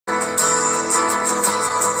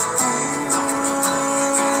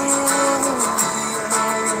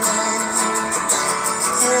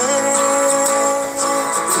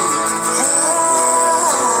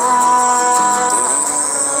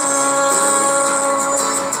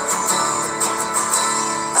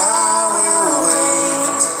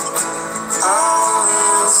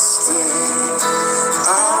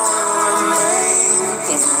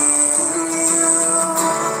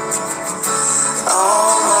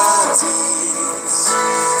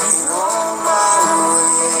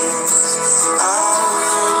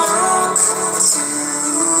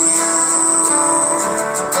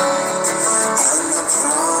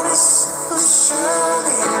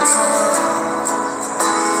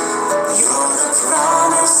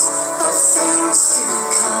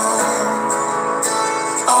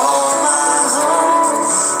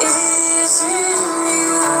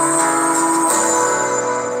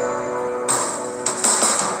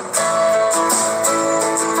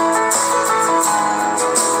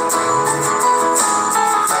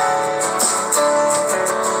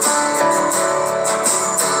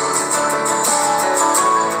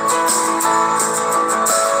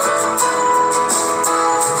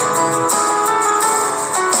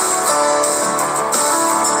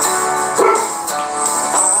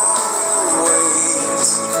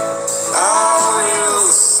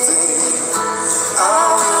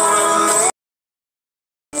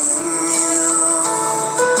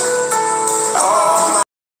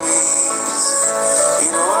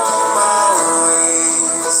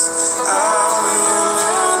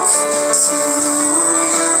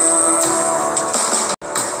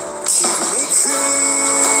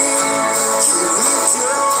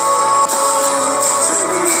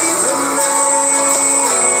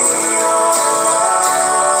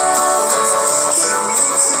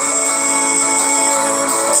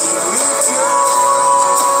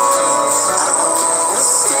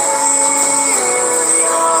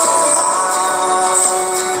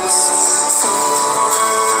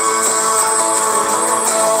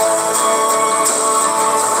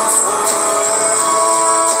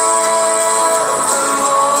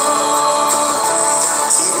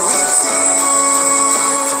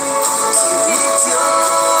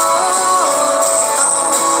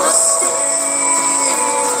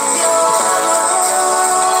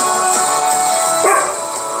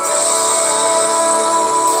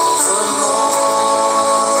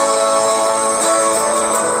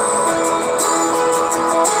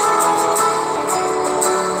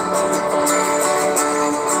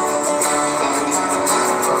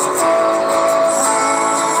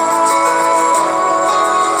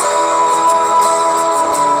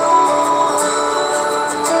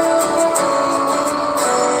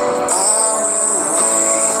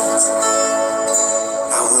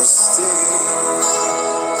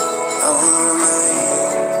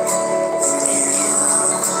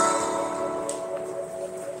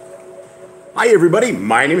Hi everybody,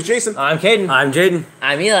 my name is Jason. I'm Caden. I'm Jaden.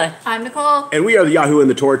 I'm Eli. I'm Nicole. And we are the Yahoo and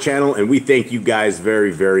the Torah channel, and we thank you guys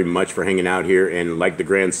very, very much for hanging out here. And like the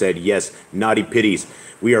Grand said, yes, naughty pitties.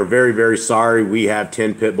 We are very, very sorry we have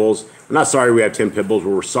 10 pit bulls. We're not sorry we have 10 pit bulls,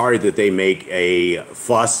 but we're sorry that they make a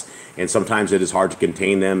fuss, and sometimes it is hard to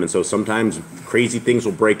contain them, and so sometimes crazy things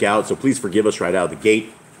will break out, so please forgive us right out of the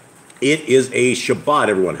gate. It is a Shabbat,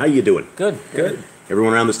 everyone. How you doing? Good.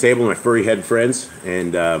 Everyone around this table, my furry head friends,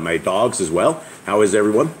 and my dogs as well. How is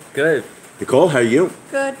everyone? Good. Nicole, how are you?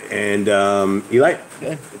 Good. And Eli?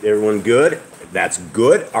 Good. Everyone good? That's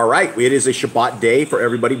good. All right. It is a Shabbat day for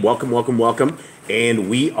everybody. Welcome, welcome, welcome. And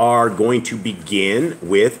we are going to begin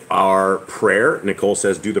with our prayer. Nicole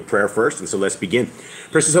says do the prayer first, and so let's begin.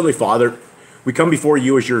 Precious Heavenly Father, we come before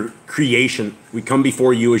you as your creation. We come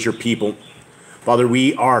before you as your people. Father,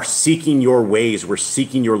 we are seeking your ways. We're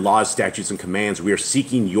seeking your laws, statutes, and commands. We are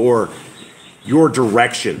seeking your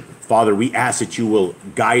direction. Father, we ask that you will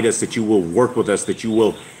guide us, that you will work with us, that you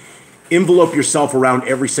will envelope yourself around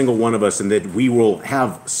every single one of us, and that we will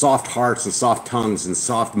have soft hearts and soft tongues and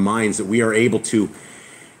soft minds, that we are able to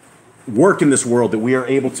work in this world, that we are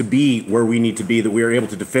able to be where we need to be, that we are able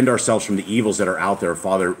to defend ourselves from the evils that are out there.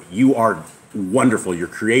 Father, you are wonderful. Your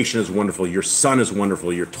creation is wonderful. Your Son is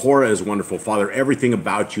wonderful. Your Torah is wonderful. Father, everything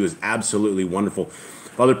about you is absolutely wonderful.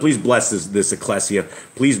 Father, please bless this ecclesia.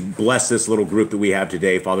 Please bless this little group that we have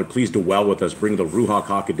today. Father, please dwell with us. Bring the Ruach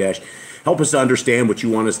HaKodesh. Help us to understand what you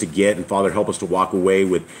want us to get. And Father, help us to walk away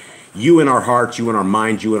with you in our hearts, you in our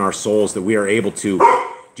minds, you in our souls, that we are able to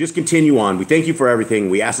just continue on. We thank you for everything.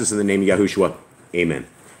 We ask this in the name of Yahushua. Amen.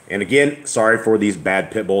 And again, sorry for these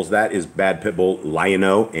bad pit bulls. That is bad pit bull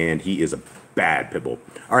Lion-O, and he is a bad pit bull.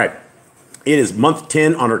 All right. It is month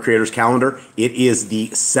 10 on our Creator's calendar. It is the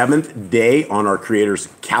 7th day on our Creator's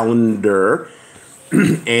calendar.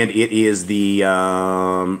 And it is the,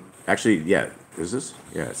 is this?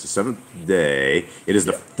 Yeah, it's the 7th day. It is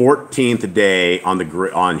the 14th day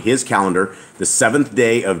on his calendar, the 7th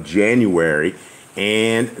day of January.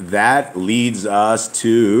 And that leads us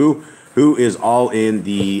to who is all in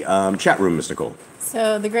the chat room, Miss Nicole.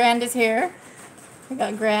 So the Grand is here. We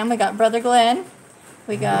got Graham. We got Brother Glenn.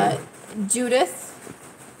 We got Judith,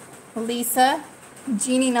 Lisa,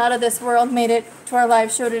 Jeannie, not of this world, made it to our live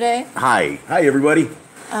show today. Hi everybody.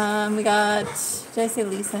 We got, did I say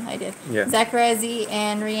Lisa? I did. Yeah. Zachariah Z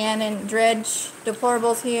and Rhiannon Dredge,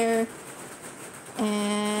 Deplorables here.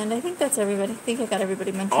 And I think that's everybody. I think I got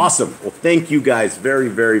everybody mentioned. Awesome. Well, thank you guys very,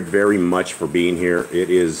 very, very much for being here. It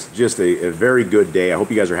is just a very good day. I hope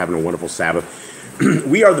you guys are having a wonderful Sabbath.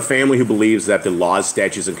 We are the family who believes that the laws,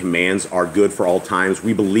 statutes, and commands are good for all times.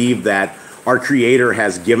 We believe that our Creator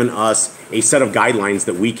has given us a set of guidelines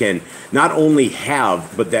that we can not only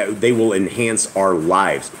have, but that they will enhance our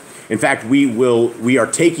lives. In fact, we are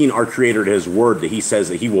taking our Creator at his word that he says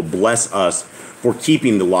that he will bless us for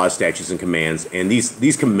keeping the laws, statutes, and commands. And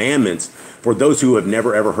these commandments, for those who have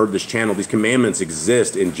never ever heard this channel, these commandments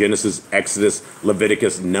exist in Genesis, Exodus,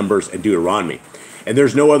 Leviticus, Numbers, and Deuteronomy. And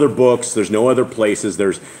there's no other books, there's no other places,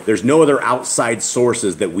 there's no other outside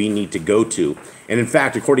sources that we need to go to. And in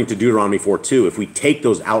fact, according to Deuteronomy 4:2, if we take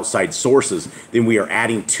those outside sources, then we are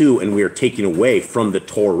adding to and we are taking away from the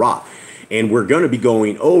Torah. And we're going to be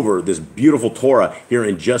going over this beautiful Torah here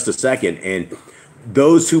in just a second. And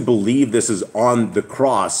those who believe this is on the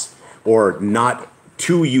cross or not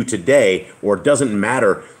to you today, or it doesn't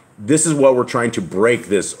matter, this is what we're trying to break,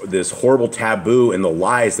 this horrible taboo and the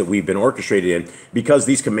lies that we've been orchestrated in, because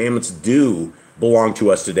these commandments do belong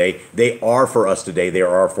to us today. They are for us today. They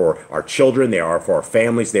are for our children. They are for our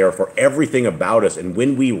families. They are for everything about us. And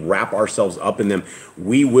when we wrap ourselves up in them,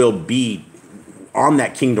 we will be on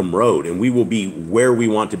that kingdom road, and we will be where we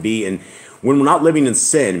want to be. And when we're not living in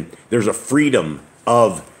sin, there's a freedom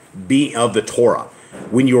of the Torah.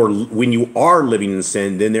 When you are living in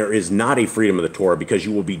sin, then there is not a freedom of the Torah, because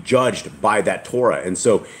you will be judged by that Torah. And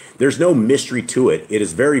so there's no mystery to it. It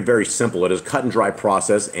is very, very simple. It is a cut and dry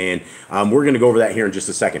process, and we're going to go over that here in just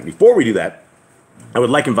a second. Before we do that, I would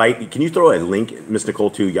like to invite, can you throw a link, Ms. Nicole,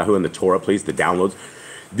 to Yahoo and the Torah, please, the downloads?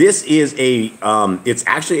 This is it's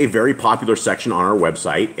actually a very popular section on our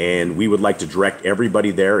website, and we would like to direct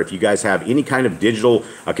everybody there. If you guys have any kind of digital,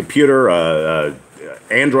 a computer,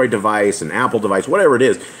 Android device, an Apple device, whatever it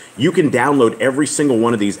is, you can download every single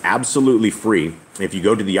one of these absolutely free if you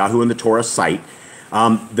go to the Yahoo and the Torah site.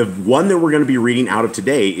 The one that we're going to be reading out of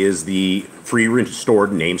today is the free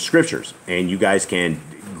restored named scriptures, and you guys can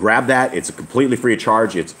grab that. It's completely free of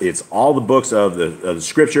charge. It's all the books of the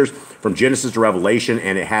scriptures from Genesis to Revelation,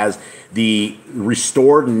 and it has the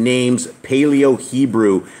restored names Paleo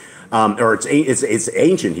Hebrew or it's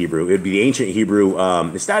ancient Hebrew. It'd be the ancient Hebrew.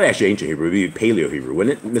 It's not actually ancient Hebrew. It'd be Paleo Hebrew,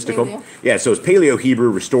 wouldn't it, Mr. Cole? Yeah. So it's Paleo Hebrew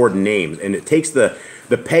restored names, and it takes the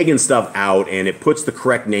pagan stuff out and it puts the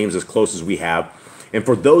correct names as close as we have. And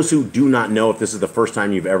for those who do not know, if this is the first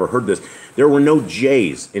time you've ever heard this, there were no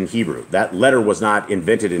J's in Hebrew. That letter was not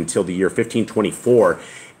invented until the year 1524.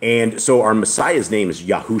 And so our Messiah's name is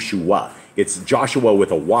Yahushua. It's Joshua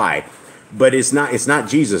with a Y. But it's not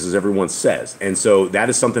Jesus, as everyone says. And so that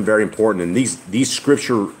is something very important. And these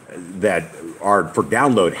scripture that are for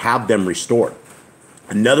download have them restored.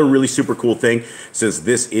 Another really super cool thing, since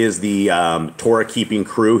this is the Torah keeping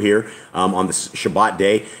crew here on the Shabbat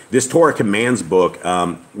day, this Torah commands book,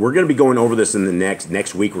 we're going to be going over this in the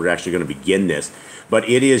next week. We're actually going to begin this. But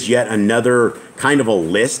it is yet another kind of a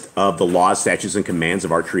list of the laws, statutes, and commands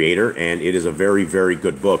of our Creator, and it is a very, very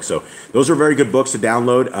good book. So those are very good books to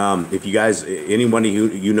download. If you guys, anyone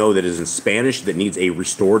you know that is in Spanish that needs a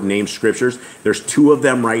restored name scriptures, there's 2 of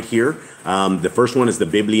them right here. The first one is the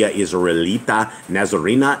Biblia Israelita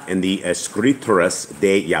Nazarena and the Escrituras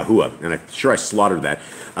de Yahuwah. And I'm sure I slaughtered that.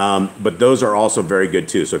 But those are also very good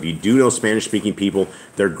too. So if you do know Spanish-speaking people,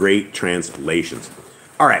 they're great translations.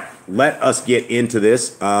 All right, let us get into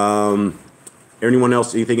this. Anyone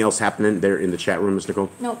else, anything else happening there in the chat room, Mr.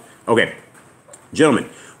 Cole? Nope. Okay. Gentlemen,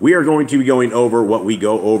 we are going to be going over what we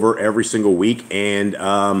go over every single week. And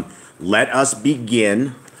let us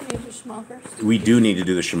begin. Can you do Shema first? We do need to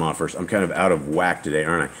do the Shema first. I'm kind of out of whack today,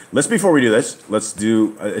 aren't I? Before we do this, let's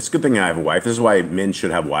do, it's a good thing I have a wife. This is why men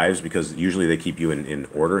should have wives, because usually they keep you in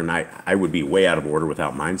order. And I would be way out of order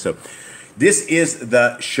without mine. So this is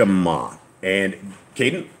the Shema. And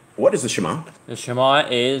Caden, what is the Shema? The Shema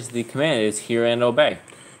is the command. It's hear and obey.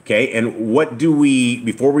 Okay, and what do we,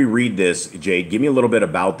 before we read this, Jade, give me a little bit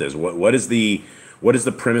about this. What is the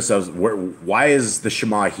premise of, why is the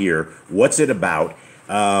Shema here? What's it about?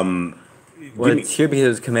 Well, it's here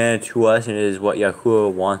because it's commanded to us, and it is what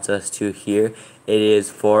Yahuwah wants us to hear. It is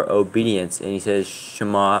for obedience, and he says,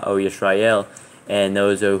 Shema, O Yisrael, and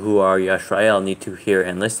those who are Yisrael need to hear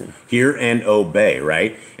and listen. Hear and obey,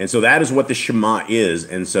 right? And so that is what the Shema is.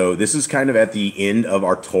 And so this is kind of at the end of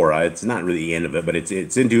our Torah. It's not really the end of it, but it's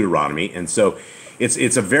in Deuteronomy. And so it's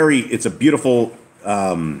a beautiful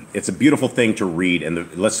thing to read.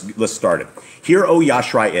 And let's start it. Hear, O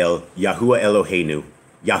Yisrael, Yahuwah Eloheinu,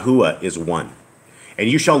 Yahuwah is one. And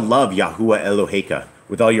you shall love Yahuwah Eloheka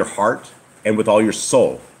with all your heart and with all your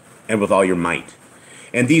soul and with all your might.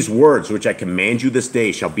 And these words which I command you this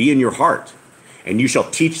day shall be in your heart, and you shall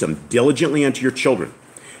teach them diligently unto your children,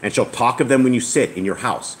 and shall talk of them when you sit in your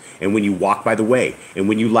house, and when you walk by the way, and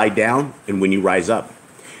when you lie down, and when you rise up.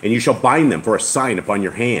 And you shall bind them for a sign upon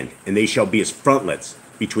your hand, and they shall be as frontlets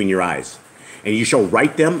between your eyes. And you shall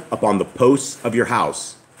write them upon the posts of your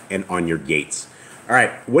house and on your gates. All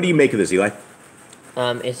right, what do you make of this, Eli?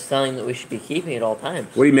 It's something that we should be keeping at all times.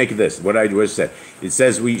 What do you make of this? What I just said. It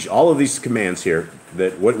says all of these commands here.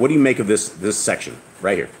 What do you make of this section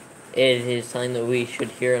right here? It is something that we should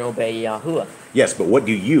hear and obey Yahuwah. Yes, but what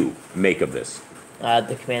do you make of this?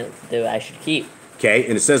 The command that I should keep. Okay,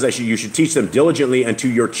 and it says that you should teach them diligently unto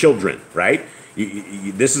your children, right?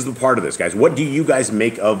 This is the part of this, guys. What do you guys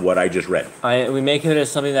make of what I just read? We make it as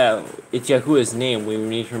something that it's Yahuwah's name. We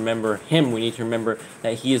need to remember him. We need to remember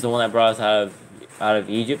that he is the one that brought us out of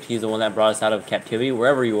Egypt. He's the one that brought us out of captivity,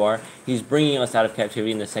 wherever you are. He's bringing us out of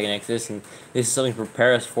captivity in the second Exodus, and this is something to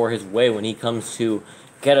prepare us for his way. When he comes to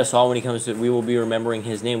get us all, when he comes to, we will be remembering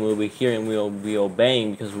his name. We will be hearing, we will be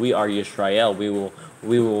obeying, because we are Yisrael.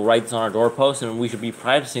 We will write this on our doorpost, and we should be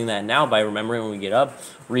practicing that now by remembering when we get up.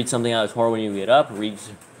 Read something out of the Torah when you get up.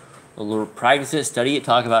 Practice it, study it,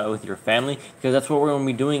 talk about it with your family, because that's what we're going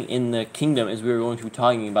to be doing in the kingdom, is we're going to be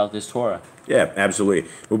talking about this Torah. Yeah, absolutely.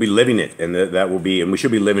 We'll be living it, and that will be, and we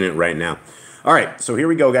should be living it right now. All right, so here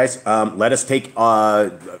we go, guys. Let us take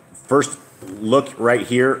first look right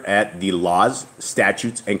here at the laws,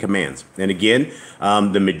 statutes, and commands. And again,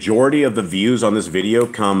 the majority of the views on this video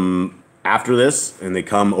come after this, and they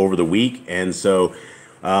come over the week. And so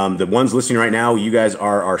the ones listening right now, you guys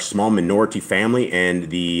are our small minority family, and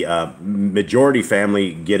the majority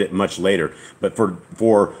family get it much later. But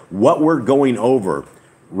for what we're going over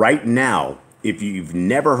right now, if you've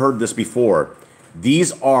never heard this before,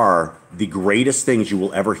 these are the greatest things you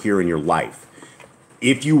will ever hear in your life.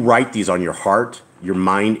 If you write these on your heart, your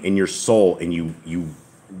mind, and your soul, and you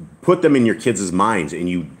put them in your kids' minds, and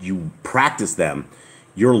you practice them,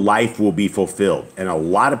 your life will be fulfilled. And a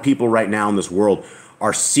lot of people right now in this world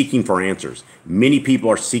are seeking for answers. Many people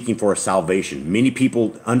are seeking for a salvation. Many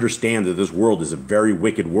people understand that this world is a very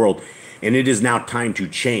wicked world, and it is now time to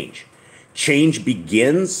change. Change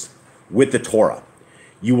begins with the Torah.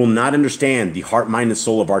 You will not understand the heart, mind, and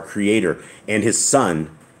soul of our Creator and His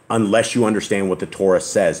Son unless you understand what the Torah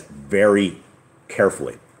says very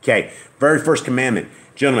carefully. Okay, very first commandment.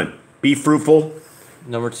 Gentlemen, be fruitful.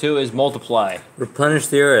 Number 2 is multiply. Replenish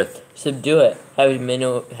the earth. Subdue it.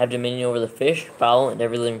 Have dominion over the fish, fowl, and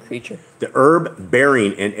every living creature. The herb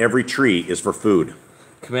bearing in every tree is for food.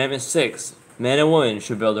 Commandment 6. Man and woman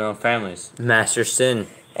should build their own families. Master sin.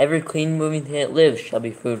 Every clean moving thing that lives shall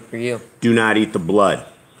be food for you. Do not eat the blood.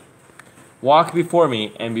 Walk before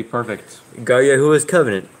me and be perfect. Guard Yahuwah's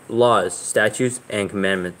covenant, laws, statutes, and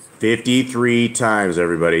commandments. 53 times,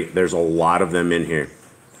 everybody. There's a lot of them in here.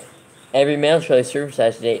 Every male shall be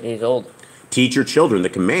circumcised at 8 days old. Teach your children the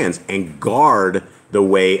commands and guard the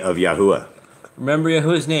way of Yahuwah. Remember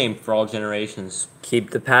Yahuwah's name for all generations. Keep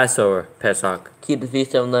the Passover, Pesach. Keep the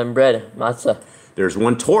feast of unleavened bread, matzah. There's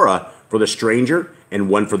one Torah for the stranger and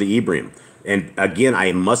one for the Hebrew. And again,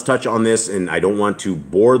 I must touch on this, and I don't want to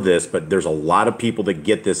bore this, but there's a lot of people that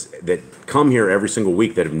get this, that come here every single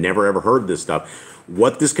week that have never ever heard this stuff.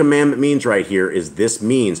 What this commandment means right here is this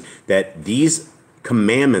means that these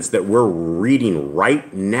commandments that we're reading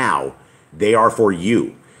right now, they are for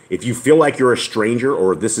you. If you feel like you're a stranger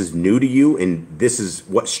or this is new to you and this is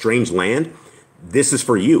what strange land, this is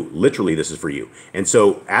for you. Literally, this is for you. And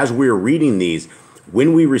so as we're reading these,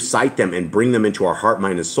 when we recite them and bring them into our heart,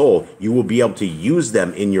 mind, and soul, you will be able to use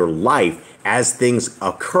them in your life as things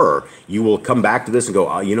occur. You will come back to this and go,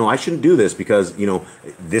 I shouldn't do this because,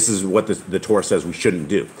 this is what the Torah says we shouldn't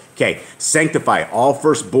do. Okay, sanctify all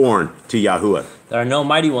firstborn to Yahuwah. There are no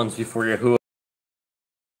mighty ones before Yahuwah.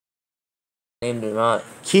 Named or not.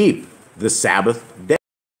 Keep the Sabbath day.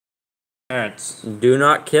 Parents. Do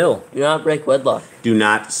not kill. Do not break wedlock. Do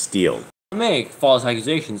not steal. Make false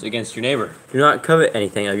accusations against your neighbor. Do not covet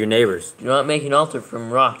anything of your neighbors. Do not make an altar from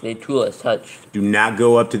rock that a tool has touched. Do not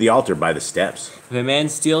go up to the altar by the steps. If a man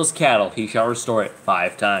steals cattle, he shall restore it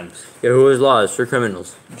 5 times. Yahuwah's laws for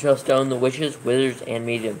criminals. You shall stone the witches, wizards, and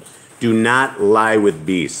mediums. Do not lie with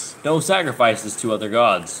beasts. No sacrifices to other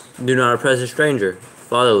gods. Do not oppress a stranger,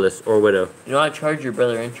 fatherless, or widow. Do not charge your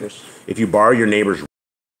brother interest. If you borrow your neighbor's,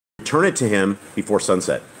 return it to him before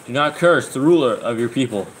sunset. Do not curse the ruler of your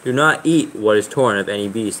people. Do not eat what is torn of any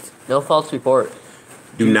beast. No false report.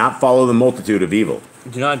 Do not follow the multitude of evil.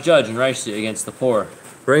 Do not judge unrighteously against the poor.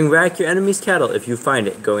 Bring back your enemy's cattle if you find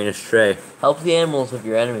it going astray. Help the animals of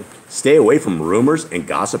your enemy. Stay away from rumors and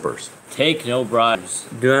gossipers. Take no bribes.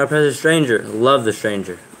 Do not oppress a stranger, love the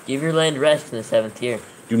stranger. Give your land rest in the 7th year.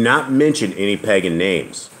 Do not mention any pagan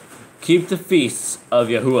names. Keep the feasts of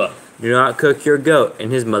Yahuwah. Do not cook your goat in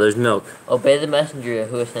his mother's milk. Obey the messenger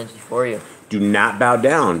who is sent before you. Do not bow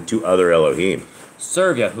down to other Elohim.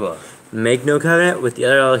 Serve Yahuwah. Make no covenant with the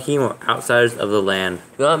other Elohim or outsiders of the land.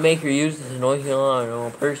 Do not make or use this anointing on a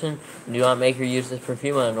normal person. And do not make or use this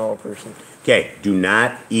perfume on a normal person. Okay, do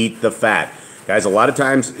not eat the fat. Guys, a lot of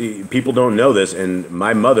times people don't know this, and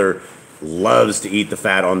my mother loves to eat the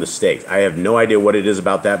fat on the steak. I have no idea what it is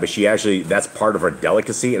about that, but that's part of her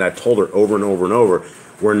delicacy, and I've told her over and over and over,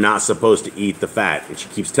 we're not supposed to eat the fat. And she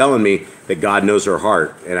keeps telling me that God knows her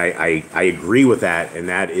heart, and I agree with that, and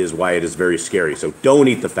that is why it is very scary. So don't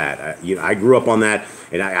eat the fat. I grew up on that,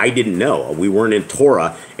 and I didn't know. We weren't in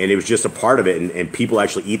Torah, and it was just a part of it, and people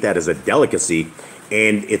actually eat that as a delicacy,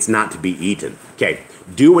 and it's not to be eaten. Okay,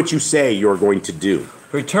 do what you say you're going to do.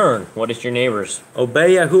 Return what is your neighbor's.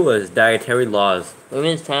 Obey Yahuwah's dietary laws.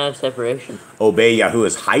 Women's time of separation. Obey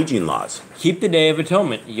Yahuwah's hygiene laws. Keep the Day of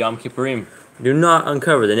Atonement, Yom Kippurim. Do not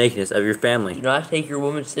uncover the nakedness of your family. Do not take your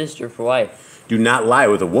woman's sister for wife. Do not lie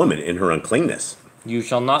with a woman in her uncleanness. You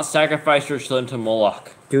shall not sacrifice your children to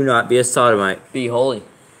Moloch. Do not be a sodomite. Be holy.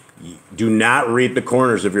 Do not reap the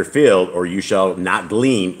corners of your field, or you shall not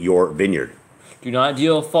glean your vineyard. Do not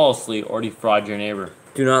deal falsely or defraud your neighbor.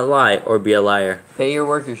 Do not lie or be a liar. Pay your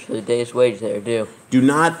workers for the day's wage they are due. Do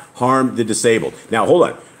not harm the disabled. Now, hold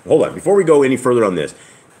on. Before we go any further on this,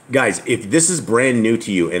 guys, if this is brand new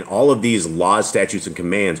to you and all of these laws, statutes, and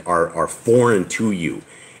commands are foreign to you,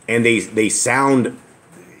 and they sound,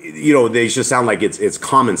 they just sound like it's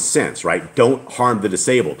common sense, right? Don't harm the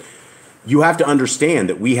disabled. You have to understand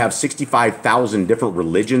that we have 65,000 different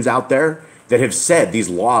religions out there that have said these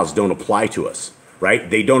laws don't apply to us. Right?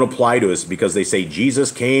 They don't apply to us because they say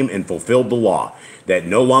Jesus came and fulfilled the law, that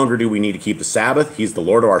no longer do we need to keep the Sabbath. He's the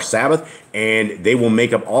Lord of our Sabbath, and they will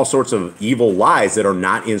make up all sorts of evil lies that are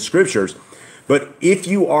not in scriptures. But if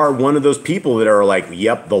you are one of those people that are like,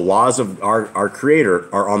 yep, the laws of our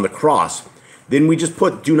Creator are on the cross, then we just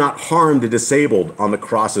put do not harm the disabled on the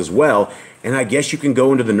cross as well. And I guess you can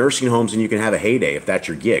go into the nursing homes and you can have a heyday if that's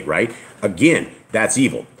your gig, right? Again, that's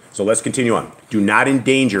evil. So let's continue on. Do not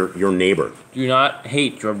endanger your neighbor. Do not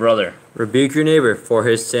hate your brother. Rebuke your neighbor for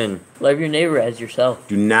his sin. Love your neighbor as yourself.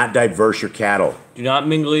 Do not diverse your cattle. Do not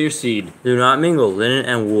mingle your seed. Do not mingle linen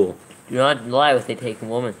and wool. Do not lie with a taken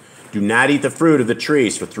woman. Do not eat the fruit of the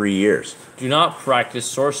trees for 3 years. Do not practice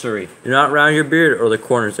sorcery. Do not round your beard or the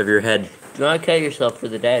corners of your head. Do not cut yourself for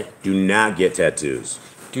the dead. Do not get tattoos.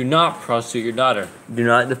 Do not prostitute your daughter. Do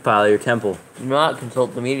not defile your temple. Do not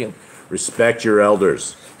consult the medium. Respect your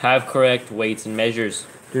elders. Have correct weights and measures.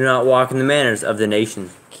 Do not walk in the manners of the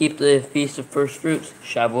nations. Keep the feast of first fruits,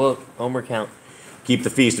 Shavuot, Homer count. Keep the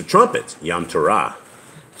Feast of Trumpets, Yom Torah.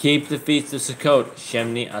 Keep the feast of Sukkot,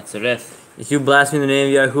 Shemini Atzareth. If you blaspheme the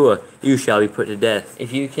name of Yahuwah, you shall be put to death.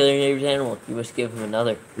 If you kill your neighbor's animal, you must give him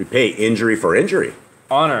another. Repay injury for injury.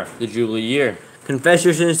 Honor the Jubilee year. Confess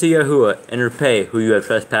your sins to Yahuwah and repay who you have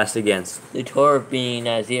trespassed against. The Torah of being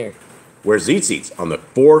Nazir. Wear tzitzits on the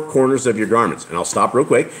 4 corners of your garments. And I'll stop real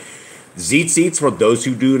quick. Tzitzits, for those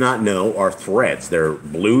who do not know, are threads. They're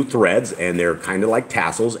blue threads, and they're kind of like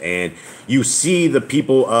tassels. And you see the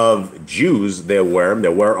people of Jews, they wear them. They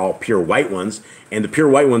wear all pure white ones. And the pure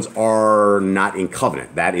white ones are not in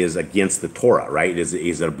covenant. That is against the Torah, right? It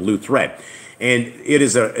is a blue thread. And it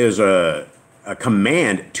is a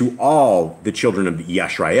command to all the children of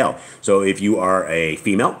Yisrael. So if you are a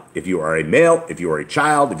female, if you are a male, if you are a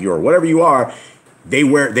child, if you are whatever you are,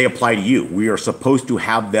 they apply to you. We are supposed to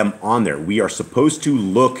have them on there. We are supposed to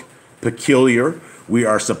look peculiar. We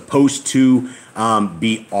are supposed to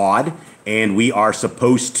be odd, and we are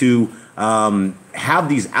supposed to have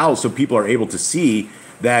these out so people are able to see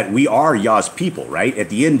that we are Yah's people, right? At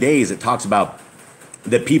the end days, it talks about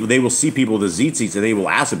that people, they will see people with the tzitzits and they will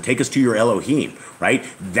ask them, take us to your Elohim, right?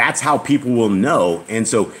 That's how people will know. And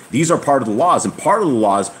so these are part of the laws. And part of the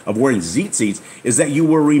laws of wearing tzitzits is that you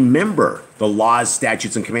will remember the laws,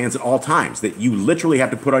 statutes, and commands at all times. That you literally have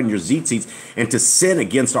to put on your tzitzits, and to sin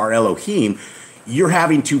against our Elohim, you're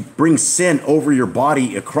having to bring sin over your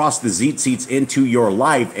body across the tzitzits into your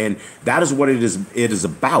life. And that is what it is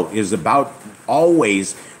about. It is about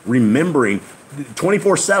always remembering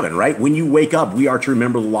 24/7, right? When you wake up, we are to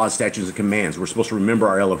remember the laws, statutes, and commands. We're supposed to remember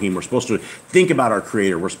our Elohim. We're supposed to think about our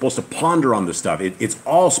Creator. We're supposed to ponder on this stuff. It's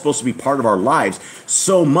all supposed to be part of our lives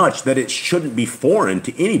so much that it shouldn't be foreign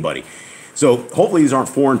to anybody. So hopefully these aren't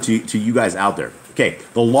foreign to you guys out there. Okay,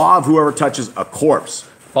 the law of whoever touches a corpse.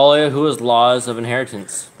 Follow Yahuwah's laws of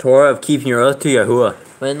inheritance. Torah of keeping your oath to Yahuwah.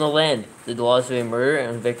 When in the land, the laws of a murderer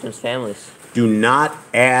and victims' families. Do not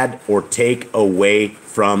add or take away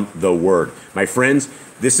from the word. My friends,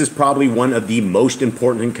 this is probably one of the most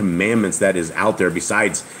important commandments that is out there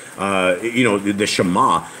besides, the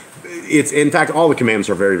Shema. It's, in fact, all the commandments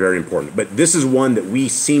are very, very important. But this is one that we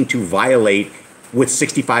seem to violate with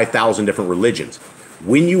 65,000 different religions.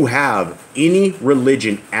 When you have any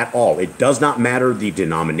religion at all, it does not matter the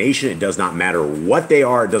denomination, it does not matter what they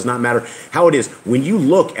are, it does not matter how it is. When you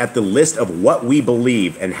look at the list of what we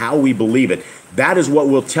believe and how we believe it, that is what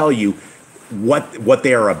will tell you what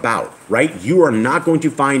they are about, right? You are not going to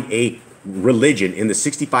find a religion in the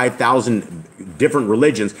 65,000 different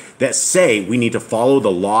religions that say we need to follow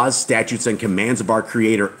the laws, statutes, and commands of our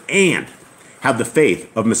Creator and have the faith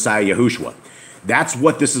of Messiah Yahushua. That's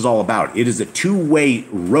what this is all about. It is a two-way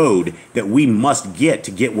road that we must get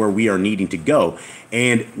to get where we are needing to go.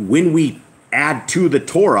 And when we add to the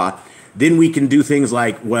Torah, then we can do things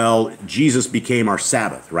like, well, Jesus became our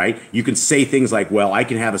Sabbath, right? You can say things like, well, I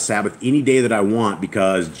can have a Sabbath any day that I want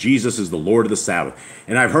because Jesus is the Lord of the Sabbath.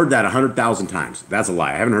 And I've heard that 100,000 times. That's a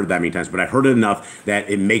lie. I haven't heard it that many times, but I've heard it enough that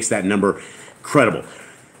it makes that number credible.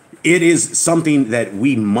 It is something that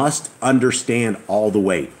we must understand all the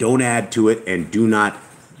way. Don't add to it and do not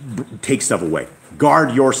take stuff away.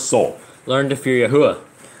 Guard your soul. Learn to fear Yahuwah.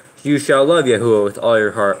 You shall love Yahuwah with all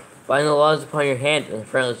your heart. Bind the laws upon your hand and the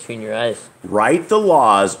frontlets between your eyes. Write the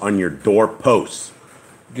laws on your doorposts.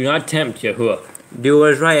 Do not tempt Yahuwah. Do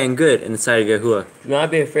what is right and good in the sight of Yahuwah. Do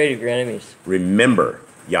not be afraid of your enemies. Remember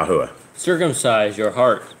Yahuwah. Circumcise your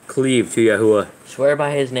heart. Cleave to Yahuwah. Swear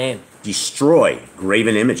by his name. Destroy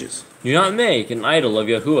graven images. Do not make an idol of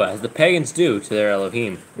Yahuwah, as the pagans do to their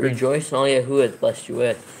Elohim. Rejoice in all Yahuwah has blessed you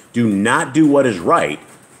with. Do not do what is right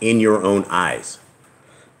in your own eyes.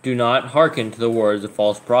 Do not hearken to the words of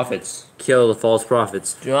false prophets. Kill the false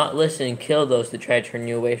prophets. Do not listen and kill those that try to turn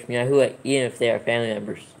you away from Yahuwah, even if they are family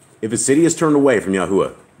members. If a city is turned away from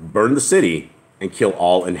Yahuwah, burn the city and kill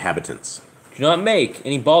all inhabitants. Do not make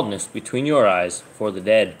any baldness between your eyes for the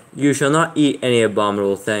dead. You shall not eat any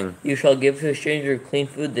abominable thing. You shall give to a stranger clean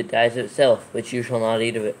food that dies of itself, but you shall not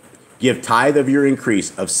eat of it. Give tithe of your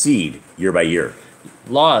increase of seed year by year.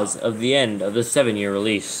 Laws of the end of the 7-year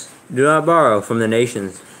release. Do not borrow from the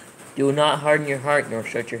nations. Do not harden your heart, nor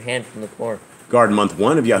shut your hand from the poor. Guard month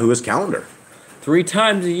 1 of Yahuwah's calendar. 3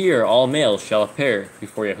 times a year all males shall appear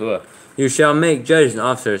before Yahuwah. You shall make judges and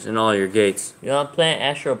officers in all your gates. Do not plant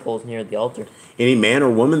Asherah poles near the altar. Any man or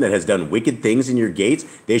woman that has done wicked things in your gates,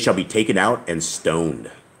 they shall be taken out and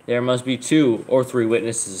stoned. There must be 2 or 3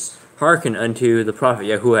 witnesses. Hearken unto the prophet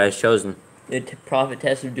Yahuwah has chosen. The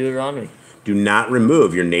prophetess of Deuteronomy. Do not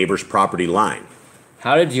remove your neighbor's property line.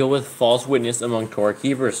 How to deal with false witness among Torah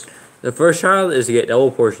keepers. The first child is to get double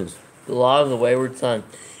portions. The law of the wayward son.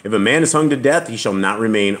 If a man is hung to death, he shall not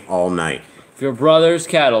remain all night. If your brother's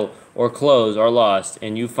cattle or clothes are lost,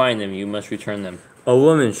 and you find them, you must return them. A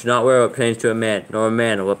woman should not wear what pertains to a man, nor a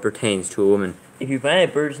man what pertains to a woman. If you find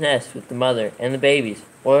a bird's nest with the mother and the babies,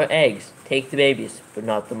 or eggs, take the babies, but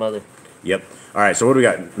not the mother. Yep. All right, so what do we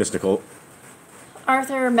got, Miss Nicole?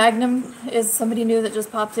 Arthur Magnum is somebody new that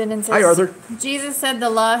just popped in and says, Hi, Arthur. Jesus said the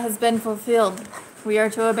law has been fulfilled. We are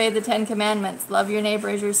to obey the 10 commandments. Love your neighbor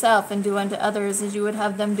as yourself, and do unto others as you would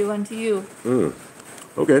have them do unto you.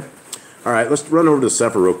 Okay. All right, let's run over to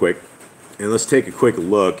Sefer real quick, and let's take a quick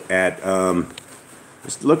look at,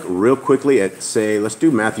 let's look real quickly at, say, let's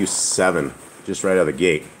do Matthew 7, just right out of the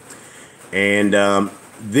gate. And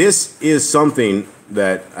this is something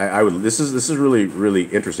that I would, this is really, really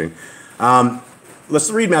interesting.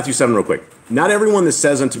 Let's read Matthew 7 real quick. Not everyone that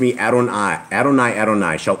says unto me, Adonai, Adonai,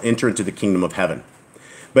 Adonai, shall enter into the kingdom of heaven,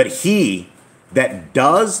 but he that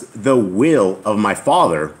does the will of my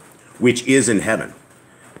Father, which is in heaven.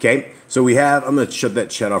 Okay, so we have, I'm going to shut that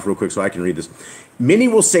chat off real quick so I can read this. Many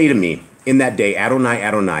will say to me in that day, Adonai,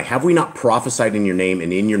 Adonai, have we not prophesied in your name,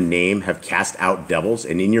 and in your name have cast out devils,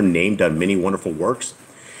 and in your name done many wonderful works?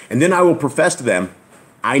 And then I will profess to them,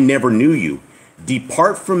 I never knew you.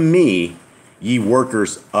 Depart from me, ye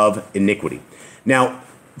workers of iniquity. Now,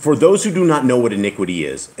 for those who do not know what iniquity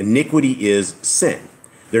is sin.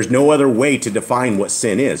 There's no other way to define what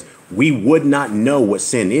sin is. We would not know what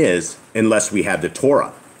sin is unless we had the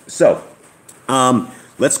Torah. So,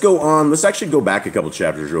 let's go on. Let's actually go back a couple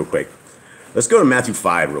chapters real quick. Let's go to Matthew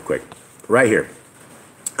 5 real quick, right here.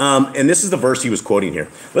 And this is the verse he was quoting here.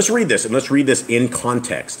 Let's read this, and let's read this in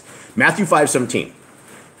context. Matthew 5:17.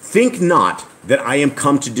 Think not that I am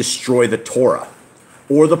come to destroy the Torah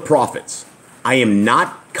or the prophets. I am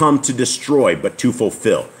not come to destroy, but to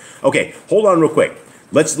fulfill. Okay, hold on real quick.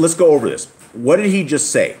 Let's go over this. What did he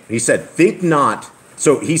just say? He said, think not.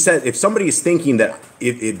 So he said, if somebody is thinking that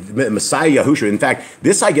Messiah Yahushua, in fact,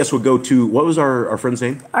 this I guess would go to, what was our friend's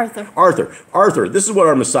name? Arthur. Arthur, this is what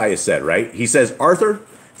our Messiah said, right? He says, Arthur,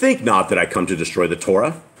 think not that I come to destroy the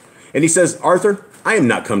Torah. And he says, Arthur, I am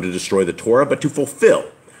not come to destroy the Torah, but to fulfill.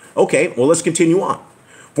 Okay, well, let's continue on.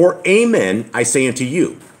 For amen, I say unto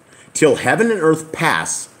you, till heaven and earth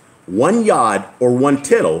pass, one yod or one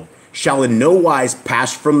tittle shall in no wise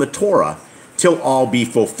pass from the Torah till all be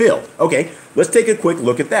fulfilled. Okay, let's take a quick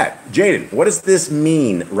look at that. Jaden, what does this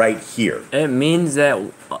mean right here? It means that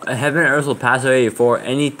heaven and earth will pass away before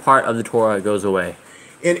any part of the Torah goes away.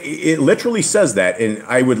 And it literally says that. And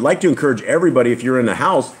I would like to encourage everybody, if you're in the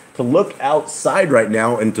house, to look outside right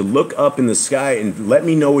now and to look up in the sky and let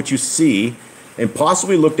me know what you see, and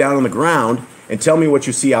possibly look down on the ground and tell me what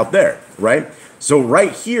you see out there, right? So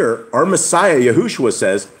right here, our Messiah, Yahushua,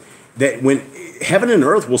 says that when heaven and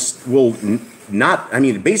earth will not, I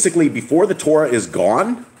mean, basically before the Torah is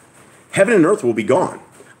gone, heaven and earth will be gone.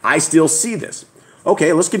 I still see this.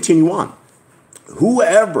 Okay, let's continue on.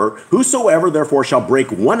 Whosoever therefore shall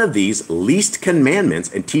break one of these least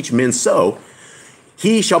commandments and teach men so,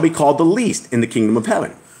 he shall be called the least in the kingdom of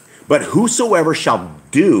heaven. But whosoever shall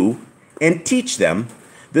do and teach them,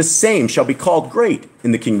 the same shall be called great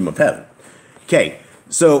in the kingdom of heaven. Okay,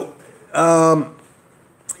 so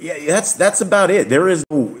yeah, that's about it.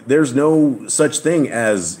 There's no such thing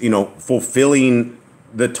as, fulfilling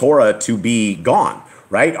the Torah to be gone,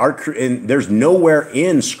 right? And there's nowhere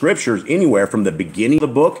in scriptures anywhere from the beginning of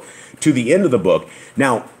the book to the end of the book.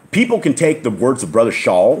 Now, people can take the words of Brother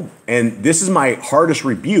Shaul, and this is my hardest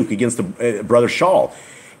rebuke against the Brother Shaul,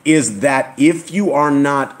 is that if you are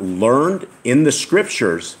not learned in the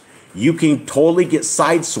scriptures, you can totally get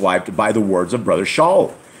sideswiped by the words of Brother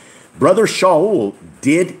Shaul. Brother Shaul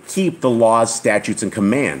did keep the laws, statutes, and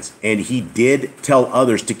commands, and he did tell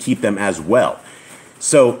others to keep them as well.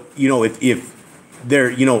 So, if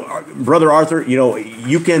they're, Brother Arthur,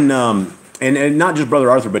 you can, and not just Brother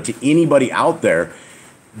Arthur, but to anybody out there,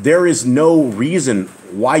 there is no reason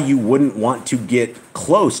why you wouldn't want to get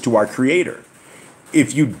close to our Creator.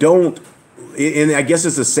 If you don't, and I guess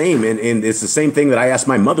it's the same, and it's the same thing that I asked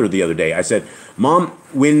my mother the other day. I said, Mom,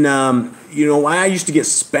 when I used to get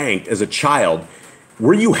spanked as a child,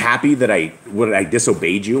 were you happy that I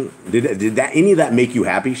disobeyed you? Did that any of that make you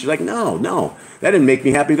happy? She's like, no, that didn't make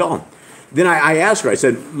me happy at all. Then I asked her, I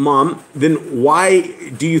said, Mom, then why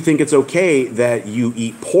do you think it's okay that you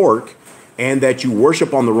eat pork and that you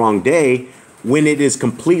worship on the wrong day when it is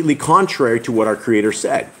completely contrary to what our Creator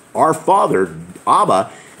said? Our Father,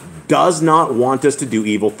 Abba, does not want us to do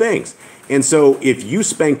evil things. And so if you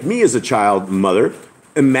spanked me as a child, Mother,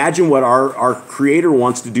 imagine what our Creator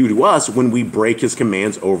wants to do to us when we break His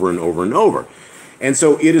commands over and over and over. And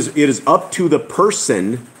so it is up to the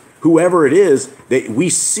person, whoever it is, that we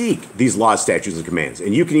seek these laws, statutes, and commands.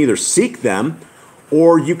 And you can either seek them,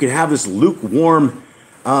 or you can have this lukewarm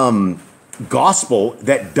gospel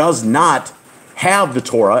that does not have the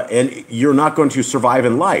Torah, and you're not going to survive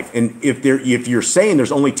in life. And if you're saying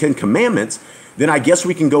there's only 10 commandments, then I guess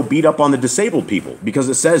we can go beat up on the disabled people, because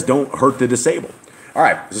it says don't hurt the disabled. All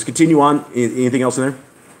right, let's continue on. Anything else in there?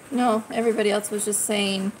 No, everybody else was just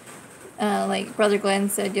saying, like Brother Glenn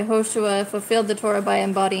said, Yehoshua fulfilled the Torah by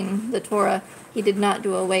embodying the Torah. He did not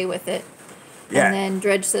do away with it. Yeah. And then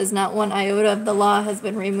Dredge says, not one iota of the law has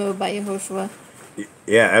been removed by Yehoshua.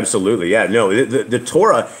 Yeah, absolutely. Yeah, no, the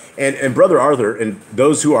Torah, and Brother Arthur, and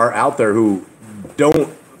those who are out there who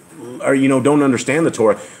don't understand the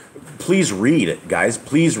Torah, please read it, guys.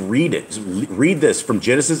 Please read it. Read this from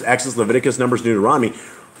Genesis, Exodus, Leviticus, Numbers, Deuteronomy.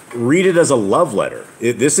 Read it as a love letter.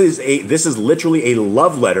 This is literally a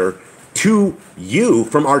love letter to you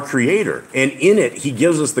from our Creator. And in it, He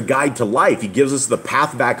gives us the guide to life. He gives us the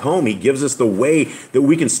path back home. He gives us the way that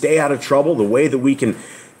we can stay out of trouble, the way that we can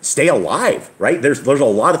stay alive, right? There's a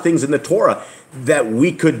lot of things in the Torah that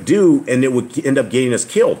we could do, and it would end up getting us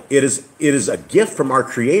killed. It is a gift from our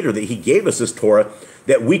Creator that He gave us this Torah,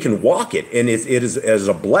 that we can walk it, and it is as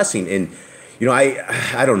a blessing. And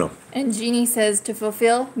I don't know. And Jeannie says to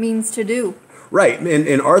fulfill means to do. Right,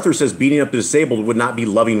 and Arthur says beating up the disabled would not be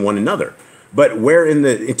loving one another. But where in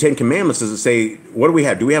the Ten Commandments does it say? What do we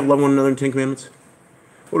have? Do we have love one another in Ten Commandments?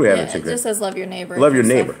 What do we have in Ten Commandments? It just says love your neighbor. Love your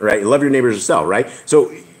neighbor, right? Love your neighbor as yourself, right?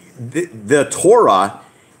 So the Torah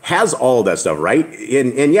has all of that stuff, right?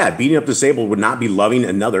 And yeah, beating up the disabled would not be loving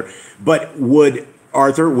another. But would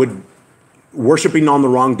worshiping on the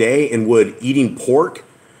wrong day and would eating pork,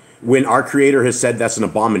 when our Creator has said that's an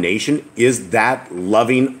abomination, is that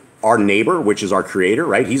loving our neighbor, which is our Creator,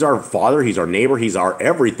 right? He's our Father, He's our neighbor, He's our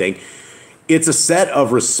everything. It's a set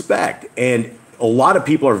of respect, and a lot of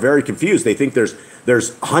people are very confused. They think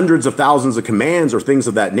there's hundreds of thousands of commands or things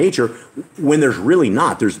of that nature, when there's really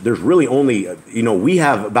not. There's really only, we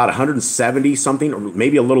have about 170 something, or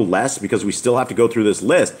maybe a little less, because we still have to go through this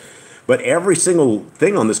list. But every single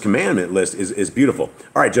thing on this commandment list is beautiful.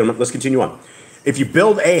 All right, gentlemen, let's continue on. If you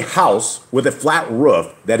build a house with a flat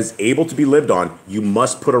roof that is able to be lived on, you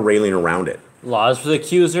must put a railing around it. Laws for the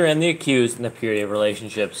accuser and the accused in the purity of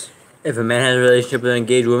relationships. If a man has a relationship with an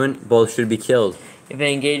engaged woman, both should be killed. If an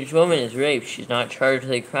engaged woman is raped, she's not charged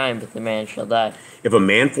with a crime, but the man shall die. If a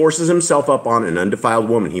man forces himself up on an undefiled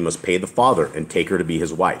woman, he must pay the father and take her to be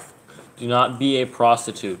his wife. Do not be a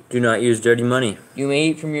prostitute. Do not use dirty money. You may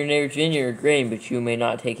eat from your neighbor's vineyard or grain, but you may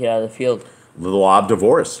not take it out of the field. The law of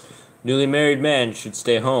divorce. Newly married man should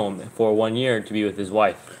stay home for 1 year to be with his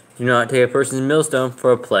wife. Do not take a person's millstone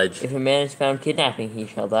for a pledge. If a man is found kidnapping, he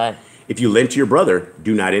shall die. If you lend to your brother,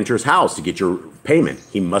 do not enter his house to get your payment.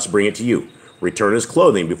 He must bring it to you. Return his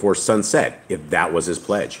clothing before sunset, if that was his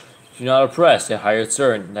pledge. Do not oppress a hired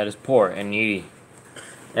servant that is poor and needy.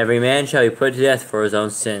 Every man shall be put to death for his own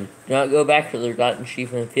sin. Do not go back for the forgotten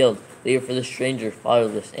sheep in the field. Leave it for the stranger,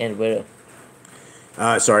 fatherless, and widow.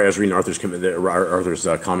 Sorry, I was reading Arthur's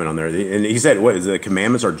comment on there, and he said, "What is the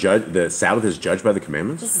commandments are judged? The Sabbath is judged by the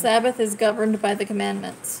commandments." The Sabbath is governed by the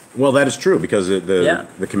commandments. Well, that is true, because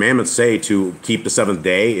the commandments say to keep the seventh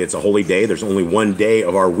day. It's a holy day. There's only one day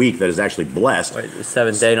of our week that is actually blessed. Wait, the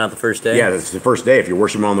seventh day, not the first day? Yeah, it's the first day. If you're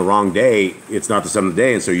worshiping on the wrong day, it's not the seventh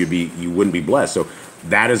day, and so you wouldn't be blessed. So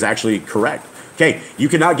that is actually correct. Okay, you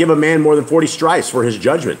cannot give a man more than 40 stripes for his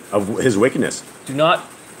judgment of his wickedness. Do not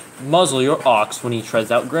muzzle your ox when he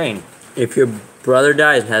treads out grain. If your brother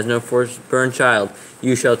dies and has no firstborn child,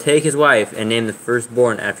 you shall take his wife and name the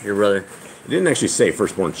firstborn after your brother. It didn't actually say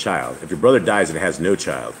firstborn child. If your brother dies and has no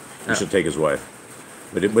child, you shall take his wife.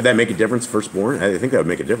 But would that make a difference, firstborn? I think that would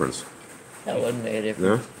make a difference. That wouldn't make a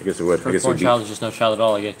difference. No? I guess it would. Firstborn child is just no child at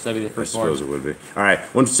all, I guess. That'd be the I firstborn. suppose it would be. All right,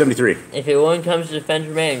 173. If a woman comes to defend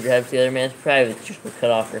her man and grabs the other man's privates, she will cut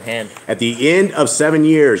off her hand. At the end of 7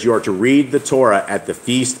 years, you are to read the Torah at the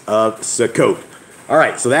feast of Sukkot. All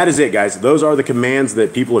right, so that is it, guys. Those are the commands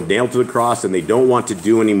that people have nailed to the cross and they don't want to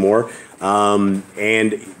do anymore.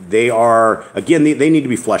 And they are, again, they need to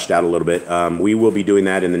be fleshed out a little bit. We will be doing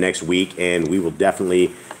that in the next week, and we will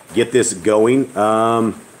definitely get this going.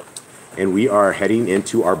 And we are heading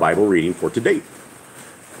into our Bible reading for today.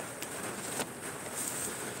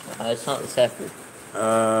 It's not the Sefer.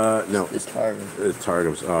 No. It's Targum. It's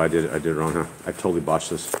Targums. Oh, I did it wrong, huh? I totally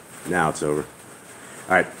botched this. Now it's over.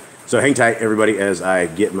 All right. So hang tight, everybody, as I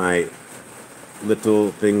get my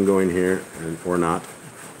little thing going here, or not.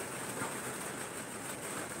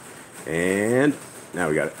 And now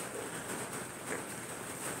we got it.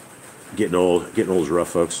 Getting old is rough,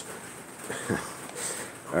 folks.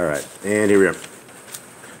 All right, and here we are.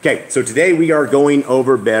 Okay, so today we are going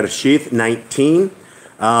over Bitchute 19.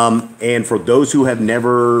 And for those who have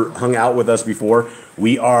never hung out with us before,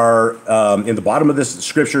 we are in the bottom of this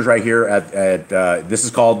scriptures right here. This is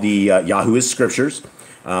called the Yahuwah's Scriptures,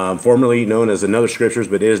 formerly known as Another Scriptures,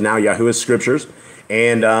 but it is now Yahuwah's Scriptures.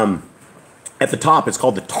 And at the top, it's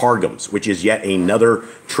called the Targums, which is yet another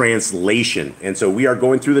translation. And so we are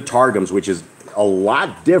going through the Targums, which is a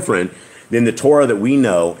lot different than the Torah that we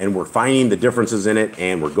know, and we're finding the differences in it,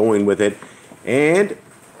 and we're going with it. And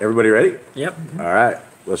everybody ready? Yep. All right,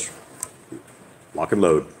 let's lock and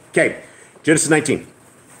load. Okay, Genesis 19.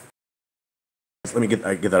 Let me get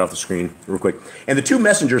that off the screen real quick. And the two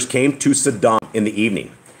messengers came to Sodom in the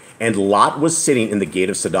evening, and Lot was sitting in the gate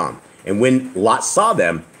of Sodom. And when Lot saw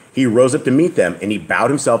them, he rose up to meet them, and he bowed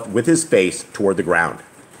himself with his face toward the ground.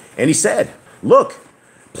 And he said, "Look,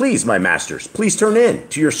 please, my masters, please turn in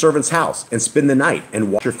to your servant's house and spend the night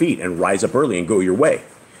and wash your feet and rise up early and go your way."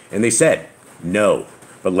 And they said, "No,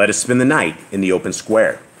 but let us spend the night in the open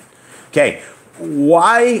square." Okay,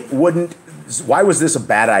 why was this a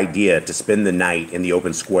bad idea to spend the night in the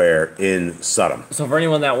open square in Sodom? So for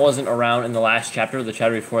anyone that wasn't around in the last chapter, the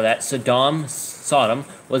chapter before that, Sodom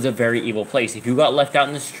was a very evil place. If you got left out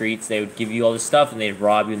in the streets, they would give you all this stuff, and they'd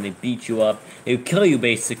rob you, and they'd beat you up. They would kill you,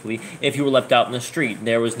 basically, if you were left out in the street.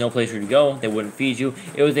 There was no place for you to go. They wouldn't feed you.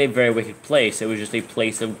 It was a very wicked place. It was just a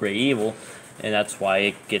place of great evil, and that's why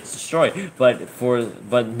it gets destroyed. But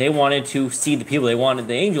they wanted to see the people. They wanted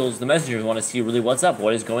the angels, the messengers, want to see really what's up.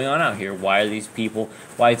 What is going on out here? Why are these people?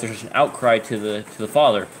 Why is there such an outcry to the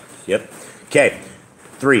Father? Yep. Okay.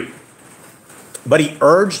 3. But he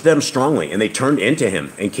urged them strongly, and they turned into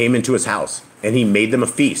him and came into his house. And he made them a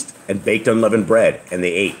feast and baked unleavened bread, and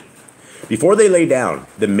they ate. Before they lay down,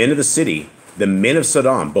 the men of the city, the men of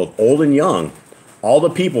Sodom, both old and young, all the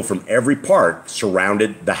people from every part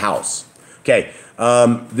surrounded the house. Okay,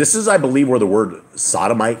 this is, I believe, where the word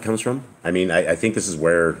sodomite comes from. I mean, I think this is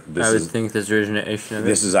where this I would think this origination of it.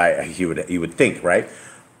 This is, you would think, right?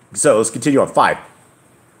 So let's continue on 5.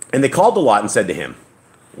 And they called to Lot and said to him,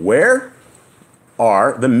 "Where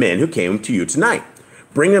are the men who came to you tonight?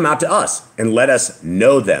 Bring them out to us and let us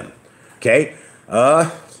know them." Okay,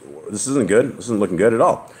 this isn't good. This isn't looking good at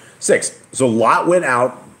all. 6. So Lot went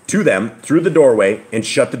out to them through the doorway and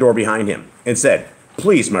shut the door behind him and said,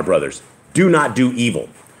 "Please, my brothers, do not do evil."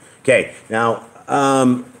 Okay, now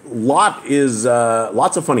Lot is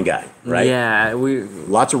Lot's a funny guy, right? Yeah,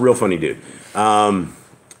 Lot's a real funny dude.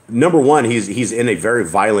 Number one, he's in a very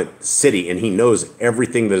violent city, and he knows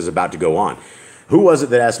everything that is about to go on. Who was it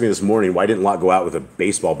that asked me this morning, why didn't Lot go out with a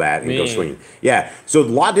baseball bat and go swinging? Yeah, so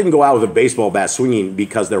Lot didn't go out with a baseball bat swinging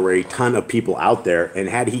because there were a ton of people out there, and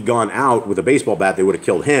had he gone out with a baseball bat, they would have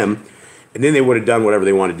killed him, and then they would have done whatever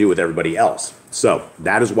they wanted to do with everybody else. So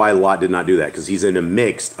that is why Lot did not do that, because he's in a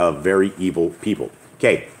mix of very evil people.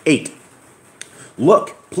 Okay, 8.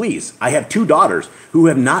 Look, please, I have 2 daughters who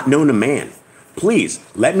have not known a man. Please,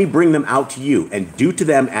 let me bring them out to you, and do to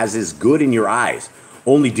them as is good in your eyes.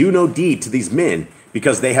 Only do no deed to these men,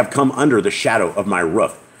 because they have come under the shadow of my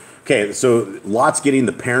roof. Okay, so Lot's getting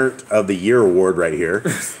the Parent of the Year award right here,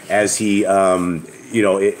 as he, Failure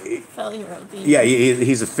of the yeah,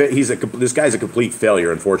 this guy's a complete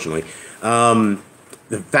failure, unfortunately.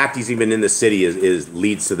 The fact he's even in the city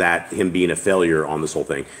leads to that, him being a failure on this whole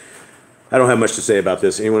thing. I don't have much to say about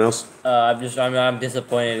this. Anyone else? I'm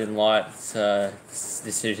disappointed in Lot's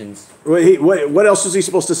decisions. What else was he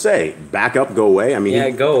supposed to say? Back up, go away? I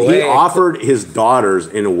mean, go away. He offered his daughters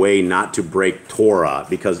in a way not to break Torah,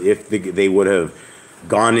 because if they would have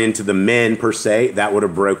gone into the men per se, that would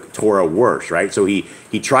have broke Torah worse, right? So he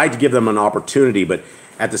tried to give them an opportunity, but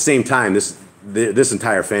at the same time, this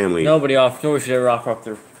entire family. Nobody should ever offer up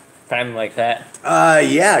their Time like that.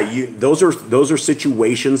 Yeah, those are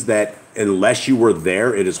situations that unless you were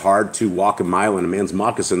there, it is hard to walk a mile in a man's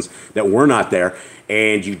moccasins that were not there,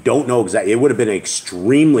 and you don't know exactly. It would have been an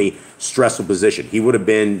extremely stressful position. He would have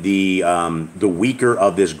been the weaker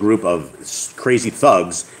of this group of crazy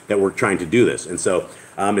thugs that were trying to do this, and so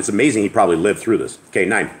it's amazing he probably lived through this. Okay,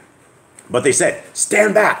 9. But they said,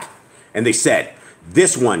 "Stand back," and they said,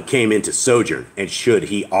 "This one came into sojourn, and should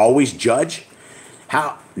he always judge?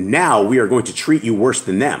 How now we are going to treat you worse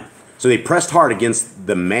than them." So they pressed hard against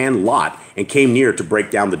the man Lot and came near to break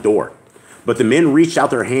down the door. But the men reached out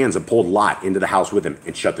their hands and pulled Lot into the house with him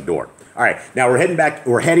and shut the door. All right, now we're heading back.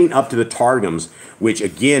 We're heading up to the Targums, which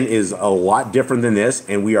again is a lot different than this,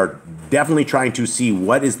 and we are definitely trying to see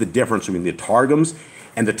what is the difference between the Targums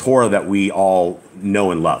and the Torah that we all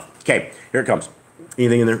know and love. Okay, here it comes.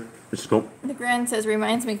 Anything in there? Mr. Cope? The Grand says,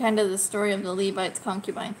 reminds me kind of the story of the Levite's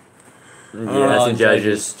concubine. Yeah, that's the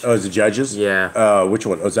Judges. Oh, is it Judges? Yeah. Which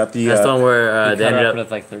one? Oh, is that the? That's the one where they ended up with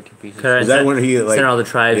like 13 pieces. Is that when he like sent all the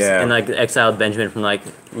tribes yeah. and like exiled Benjamin from like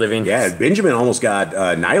living? Yeah, Benjamin almost got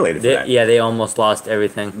annihilated for that. Yeah, they almost lost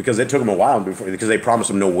everything. Because it took him a while because they promised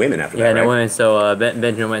him no women after that. Yeah, right? no women. So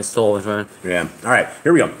Benjamin went and stole from him. Yeah. All right,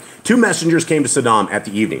 here we go. 2 messengers came to Sodom at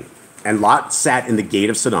the evening, and Lot sat in the gate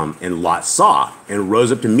of Sodom, and Lot saw and rose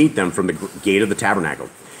up to meet them from the gate of the tabernacle.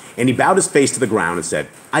 And he bowed his face to the ground and said,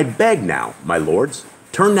 "I beg now, my lords,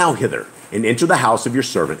 turn now hither, and enter the house of your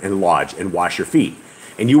servant, and lodge, and wash your feet,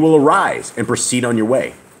 and you will arise and proceed on your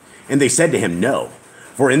way." And they said to him, "No,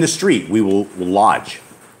 for in the street we will lodge."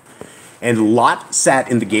 And Lot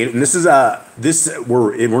sat in the gate, and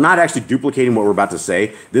we're not actually duplicating what we're about to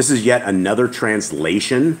say. This is yet another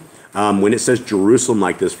translation. When it says Jerusalem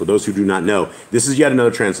like this, for those who do not know, this is yet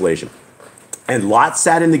another translation. And Lot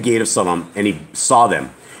sat in the gate of Sodom, and he saw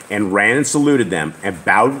them, and ran and saluted them, and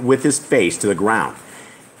bowed with his face to the ground.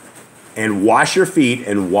 And wash your feet,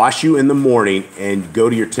 and wash you in the morning, and go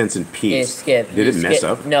to your tents in peace. It skipped. Did it mess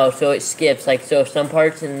up? No, so it skips. Like, so if some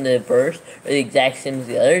parts in the verse are the exact same as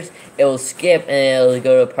the others, it will skip, and it'll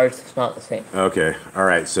go to parts that's not the same. Okay, all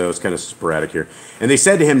right, so it's kind of sporadic here. And they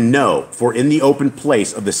said to him, "No, for in the open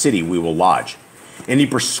place of the city we will lodge." And he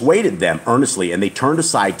persuaded them earnestly, and they turned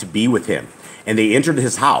aside to be with him. And they entered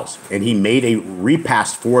his house, and he made a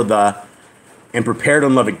repast and prepared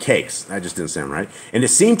unleavened cakes. That just didn't sound right. And it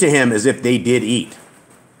seemed to him as if they did eat.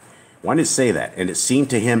 Why did it say that? And it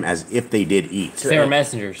seemed to him as if they did eat. They were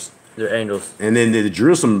messengers. They're angels. And then the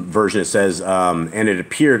Jerusalem version, it says, and it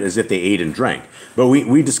appeared as if they ate and drank. But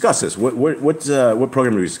we discussed this. What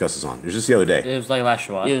program did we discuss this on? It was just the other day. It was like last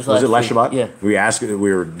Shabbat. Was it last Shabbat? Yeah.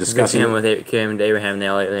 We were discussing Him with came to Abraham. They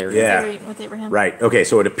all ate Abraham. Yeah. They were eating with Abraham. Right. Okay.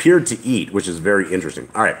 So it appeared to eat, which is very interesting.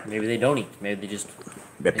 All right. Maybe they don't eat. Maybe they just.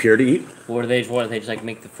 Appear to eat. What do they just like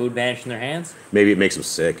make the food vanish in their hands? Maybe it makes them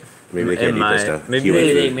sick. Maybe they can't eat this stuff. maybe Healing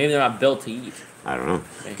Maybe, food. maybe they're not built to eat. I don't know.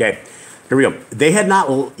 Okay. Here we go. They had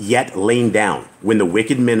not yet lain down when the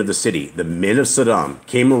wicked men of the city, the men of Sodom,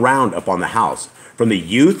 came around upon the house, from the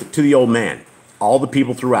youth to the old man, all the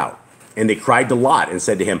people throughout. And they cried to Lot and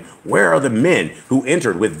said to him, "Where are the men who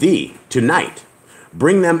entered with thee tonight?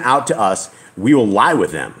 Bring them out to us, we will lie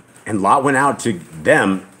with them." And Lot went out to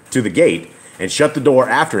them to the gate and shut the door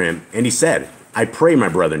after him. And he said, "I pray, my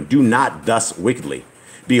brethren, do not thus wickedly.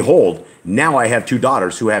 Behold, now I have 2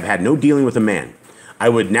 daughters who have had no dealing with a man. I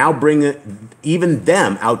would now bring even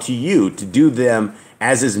them out to you to do them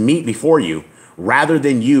as is meet before you, rather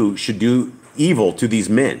than you should do evil to these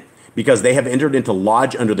men, because they have entered into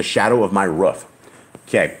lodge under the shadow of my roof."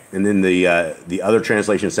 Okay, and then the other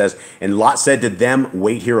translation says, "And Lot said to them,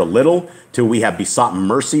 Wait here a little, till we have besought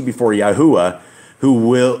mercy before Yahuwah,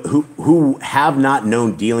 who have not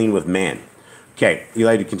known dealing with man." Okay,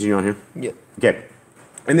 Eli, to continue on here? Yeah. Okay.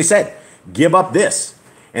 And they said, "Give up this."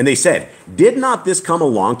 And they said, "Did not this come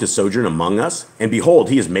along to sojourn among us? And behold,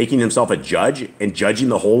 he is making himself a judge and judging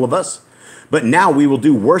the whole of us. But now we will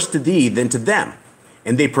do worse to thee than to them."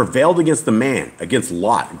 And they prevailed against the man, against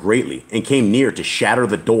Lot greatly, and came near to shatter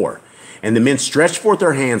the door. And the men stretched forth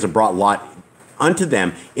their hands and brought Lot unto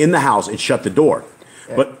them in the house and shut the door.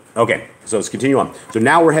 Okay. But, okay, so let's continue on. So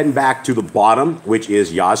now we're heading back to the bottom, which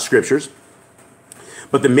is Yah's scriptures.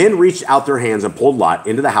 But the men reached out their hands and pulled Lot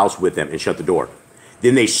into the house with them and shut the door.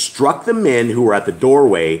 Then they struck the men who were at the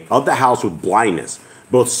doorway of the house with blindness,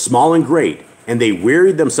 both small and great, and they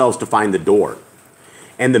wearied themselves to find the door.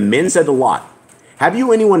 And the men said to Lot, "Have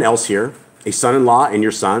you anyone else here, a son-in-law and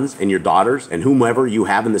your sons and your daughters, and whomever you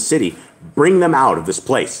have in the city? Bring them out of this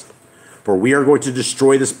place. For we are going to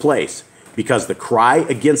destroy this place, because the cry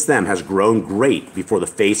against them has grown great before the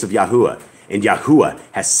face of Yahuwah, and Yahuwah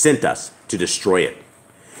has sent us to destroy it."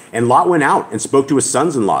 And Lot went out and spoke to his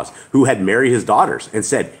sons-in-laws who had married his daughters and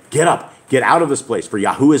said, get up, get out of this place, for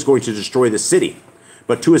Yahuwah is going to destroy the city.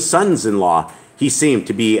 But to his sons-in-law, he seemed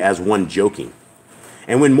to be as one joking.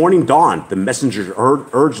 And when morning dawned, the messengers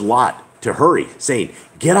urged Lot to hurry, saying,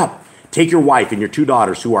 get up, take your wife and your 2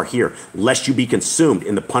 daughters who are here, lest you be consumed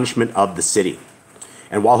in the punishment of the city.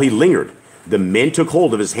 And while he lingered, the men took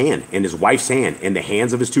hold of his hand and his wife's hand and the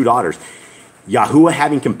hands of his 2 daughters, Yahuwah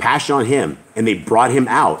having compassion on him, and they brought him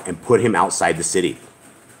out and put him outside the city.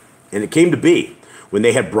 And it came to be, when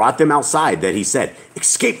they had brought them outside, that he said,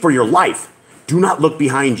 escape for your life. Do not look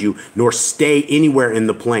behind you, nor stay anywhere in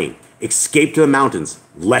the plain. Escape to the mountains,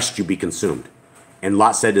 lest you be consumed. And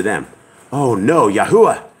Lot said to them, oh no,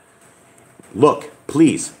 Yahuwah. Look,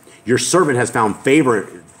 please, your servant has found favor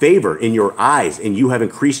in your eyes, and you have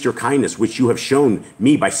increased your kindness, which you have shown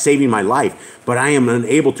me by saving my life. But I am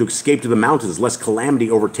unable to escape to the mountains, lest calamity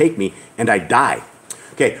overtake me, and I die.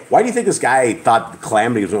 Okay, why do you think this guy thought the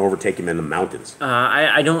calamity was going to overtake him in the mountains?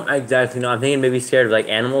 I don't exactly know. I'm thinking maybe he's scared of like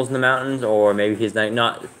animals in the mountains, or maybe he's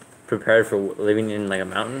not prepared for living in like a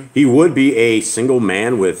mountain. He would be a single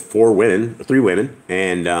man with 3 women,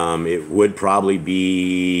 and it would probably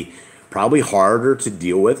be harder to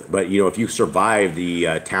deal with. But if you survive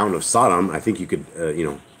the town of Sodom, I think you could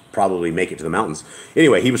probably make it to the mountains.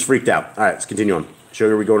 Anyway, he was freaked out. All right, let's continue on.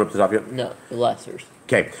 Sugar, are we going up to the top yet? No, the last verse.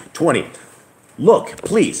 Okay, 20. Look,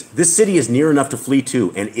 please, this city is near enough to flee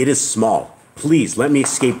to, and it is small. Please, let me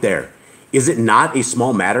escape there. Is it not a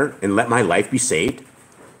small matter, and let my life be saved?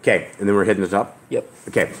 Okay, and then we're heading to the top? Yep.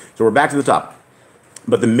 Okay, so we're back to the top.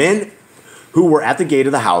 But the men who were at the gate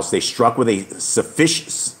of the house, they struck with a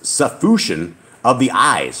suffusion of the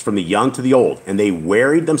eyes from the young to the old, and they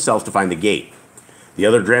wearied themselves to find the gate. The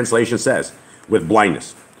other translation says, with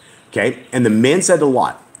blindness. Okay, and the men said to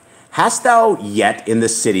Lot, hast thou yet in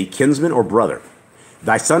this city kinsman or brother,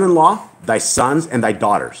 thy son-in-law, thy sons, and thy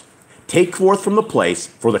daughters? Take forth from the place,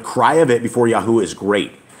 for the cry of it before Yahuwah is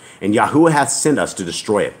great, and Yahuwah hath sent us to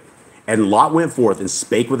destroy it. And Lot went forth and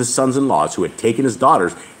spake with his sons-in-laws who had taken his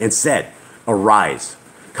daughters, and said, arise,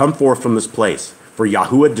 come forth from this place, for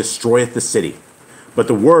Yahuwah destroyeth the city. But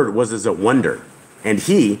the word was as a wonder, and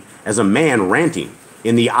he as a man ranting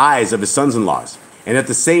in the eyes of his sons-in-laws. And at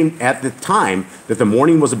the time that the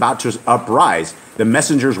morning was about to uprise, the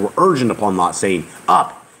messengers were urgent upon Lot, saying,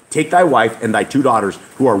 up, take thy wife and thy 2 daughters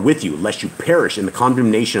who are with you, lest you perish in the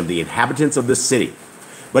condemnation of the inhabitants of this city.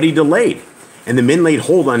 But he delayed, and the men laid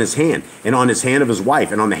hold on his hand, and on his hand of his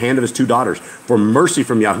wife, and on the hand of his 2 daughters, for mercy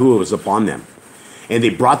from Yahuwah was upon them. And they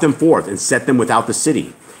brought them forth and set them without the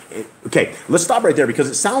city. Okay, let's stop right there, because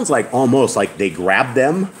it sounds like almost like they grabbed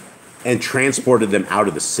them and transported them out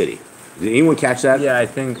of the city. Did anyone catch that? Yeah, I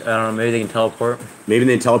think, I don't know, maybe they can teleport. Maybe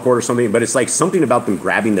they can teleport or something, but it's like something about them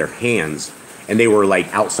grabbing their hands, and they were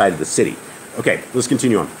like outside of the city. Okay, let's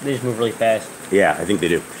continue on. They just move really fast. Yeah, I think they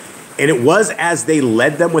do. And it was as they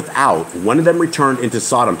led them without, one of them returned into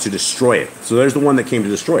Sodom to destroy it. So there's the one that came to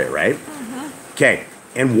destroy it, right? Okay.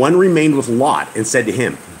 And one remained with Lot and said to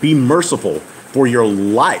him, be merciful for your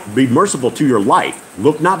life. Be merciful to your life.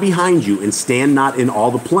 Look not behind you, and stand not in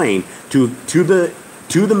all the plain. To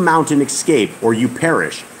the mountain escape, or you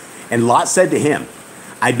perish. And Lot said to him,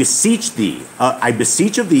 I beseech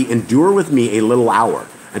of thee, endure with me a little hour,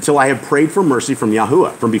 until I have prayed for mercy from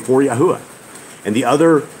Yahuwah, from before Yahuwah. And the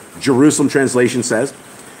other Jerusalem translation says,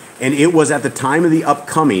 and it was at the time of the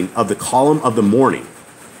upcoming of the column of the morning.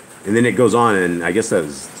 And then it goes on, and I guess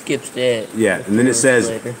that's... Skips it. Yeah, and then it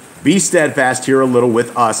says, be steadfast here a little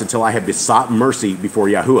with us, until I have besought mercy before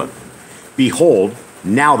Yahuwah. Behold,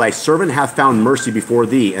 now thy servant hath found mercy before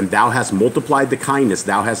thee, and thou hast multiplied the kindness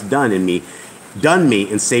thou hast done me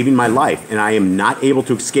in saving my life, and I am not able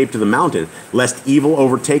to escape to the mountain, lest evil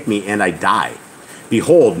overtake me and I die.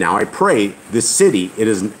 Behold, now I pray, this city, it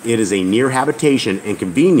is a near habitation, and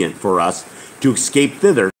convenient for us to escape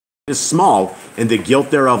thither. It is small, and the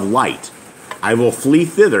guilt thereof light. I will flee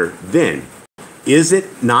thither then. Is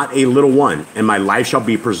it not a little one, and my life shall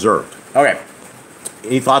be preserved? Okay.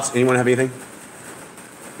 Any thoughts? Anyone have anything?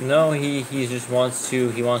 No, he just wants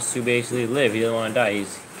to basically live. He doesn't want to die. He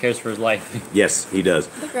cares for his life. Yes, he does.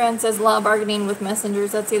 The Grand says law bargaining with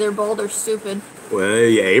messengers. That's either bold or stupid. Well,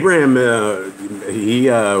 yeah, Abraham, he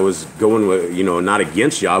was going with, not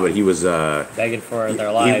against Yah, but he was... begging for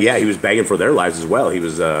their lives. He was begging for their lives as well. He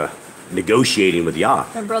was negotiating with Yah.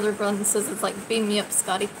 My brother Glenn says it's like, beam me up,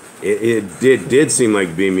 Scotty. It did seem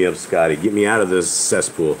like beam me up, Scotty. Get me out of this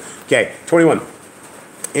cesspool. Okay, 21.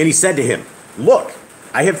 And he said to him, look,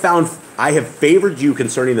 I have favored you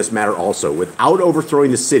concerning this matter also, without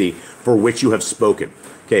overthrowing the city for which you have spoken.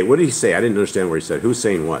 Okay, what did he say? I didn't understand what he said. Who's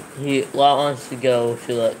saying what? Lot wants to go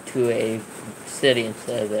to a city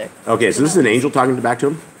instead of there. Okay, so this is an angel talking back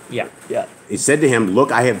to him? Yeah. Yeah. He said to him,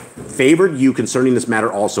 look, I have favored you concerning this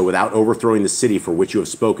matter also, without overthrowing the city for which you have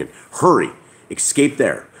spoken. Hurry, escape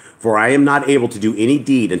there, for I am not able to do any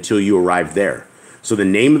deed until you arrive there. So the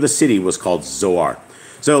name of the city was called Zoar.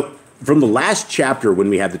 So from the last chapter when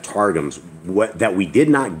we had the Targums, what that we did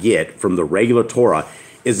not get from the regular Torah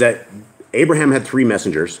is that Abraham had 3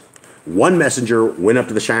 messengers. One messenger went up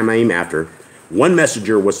to the Shamaim after. One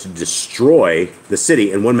messenger was to destroy the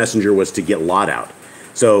city, and one messenger was to get Lot out.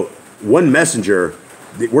 So one messenger,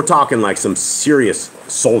 we're talking like some serious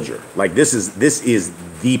soldier. Like this is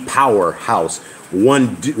the powerhouse.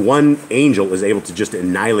 One angel is able to just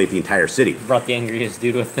annihilate the entire city. Brought the angriest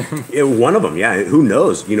dude with them. One of them, yeah. Who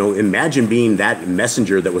knows? You know, imagine being that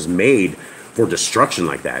messenger that was made for destruction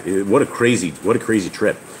like that. What a crazy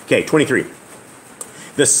trip. Okay, 23.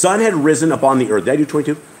 The sun had risen upon the earth. Did I do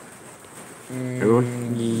 22?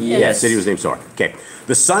 Everyone? Yes. Yeah, city was named Zoar. Okay.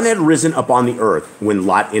 The sun had risen upon the earth when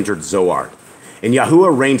Lot entered Zoar. And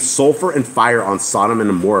Yahuwah rained sulfur and fire on Sodom and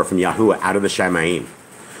Gomorrah from Yahuwah out of the Shamaim.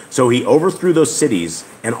 So he overthrew those cities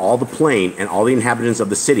and all the plain and all the inhabitants of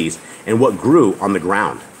the cities and what grew on the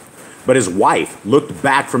ground. But his wife looked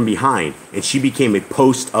back from behind, and she became a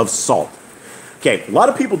post of salt. Okay, a lot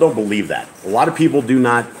of people don't believe that. A lot of people do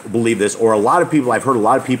not believe this, or I've heard a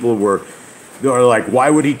lot of people are like, why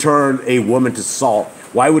would he turn a woman to salt?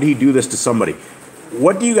 Why would he do this to somebody?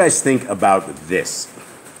 What do you guys think about this?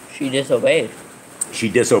 She disobeyed. She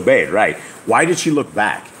disobeyed, right. Why did she look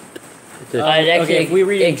back? Okay, if we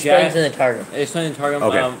read explains in the Targum. It explains in Targum.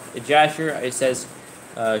 Okay. Jasher, it says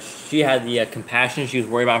she had the compassion. She was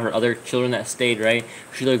worried about her other children that stayed, right?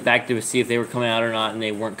 She looked back to see if they were coming out or not, and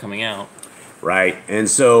they weren't coming out. Right. And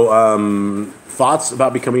so thoughts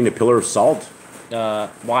about becoming a pillar of salt?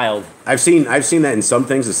 Wild. I've seen that in some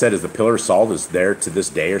things. It said as the pillar of salt is there to this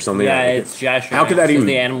day or something. Yeah, it's Jasher. How could that even?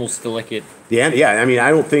 The animals still lick it. Yeah, I mean,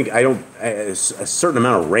 a certain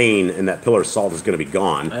amount of rain and that pillar of salt is going to be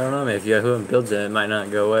gone. I don't know, man. If Yahuwah builds it, it might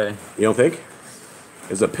not go away. You don't think?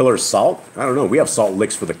 Is a pillar of salt? I don't know. We have salt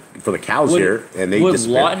licks for the cows here, and they would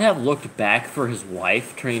disappear. Lot have looked back for his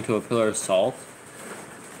wife turning into a pillar of salt?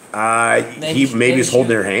 Maybe he's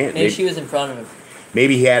holding her hand. Maybe she was in front of him.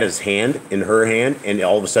 Maybe he had his hand in her hand, and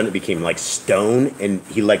all of a sudden it became like stone, and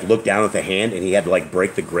he like looked down at the hand, and he had to like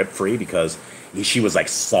break the grip free because she was like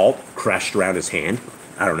salt crushed around his hand.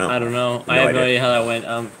 I don't know. I have no idea how that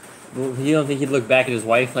went. You don't think he'd look back at his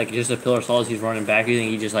wife like just a pillar of salt as he's running back? You think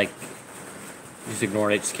he just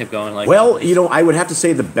ignored it, just kept going? Like, well, you know, I would have to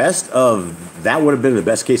say that would have been the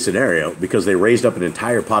best case scenario because they raised up an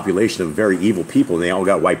entire population of very evil people, and they all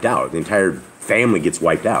got wiped out. The entire family gets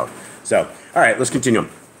wiped out. So, all right, let's continue on.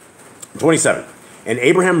 27. And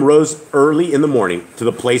Abraham rose early in the morning to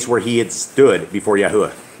the place where he had stood before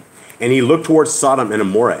Yahuwah. And he looked towards Sodom and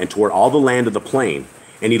Gomorrah and toward all the land of the plain.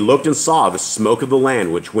 And he looked and saw the smoke of the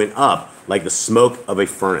land, which went up like the smoke of a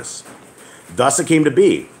furnace. Thus it came to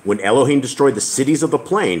be, when Elohim destroyed the cities of the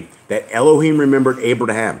plain, that Elohim remembered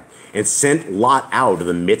Abraham and sent Lot out of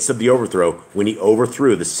the midst of the overthrow when he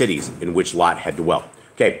overthrew the cities in which Lot had dwelt.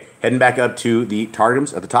 Okay, heading back up to the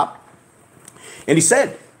Targums at the top. And he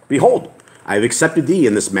said, behold, I have accepted thee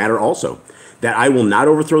in this matter also, that I will not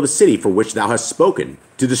overthrow the city for which thou hast spoken,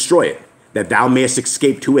 to destroy it, that thou mayest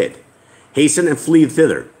escape to it. Hasten and flee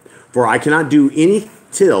thither, for I cannot do any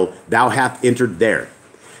till thou hast entered there.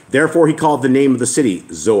 Therefore he called the name of the city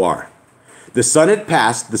Zoar. The sun had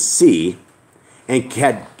passed the sea and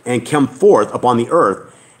come forth upon the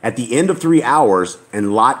earth at the end of 3 hours,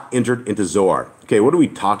 and Lot entered into Zoar. Okay, what are we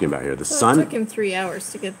talking about here? The sun. It took him 3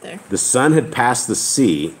 hours to get there. The sun had passed the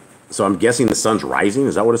sea, so I'm guessing the sun's rising.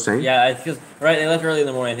 Is that what it's saying? Yeah, it feels right. They left early in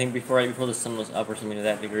the morning. I think right before the sun was up or something to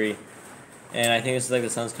that degree. And I think it's like the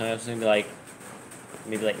sun's coming up. It's gonna be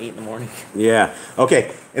maybe 8 in the morning. Yeah.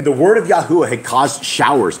 Okay. And the word of Yahuwah had caused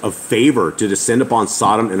showers of favor to descend upon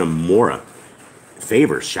Sodom and Gomorrah.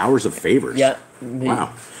 Favors, showers of favors. Yeah.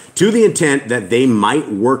 Wow. To the intent that they might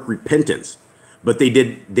work repentance, but they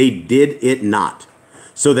did it not.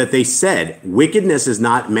 So that they said, wickedness is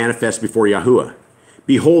not manifest before Yahuwah.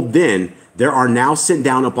 Behold, then there are now sent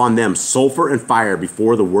down upon them sulfur and fire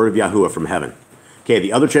before the word of Yahuwah from heaven. Okay,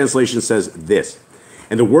 the other translation says this.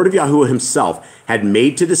 And the word of Yahuwah himself had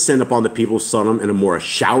made to descend upon the people of Sodom and Gomorrah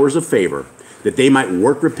showers of favor, that they might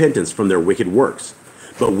work repentance from their wicked works.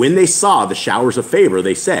 But when they saw the showers of favor,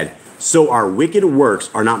 they said, so our wicked works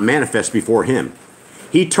are not manifest before him.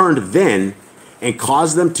 He turned then and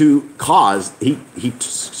caused them to cause,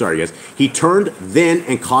 sorry guys, he turned then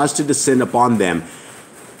and caused to descend upon them,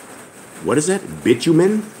 what is that?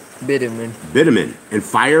 Bitumen, and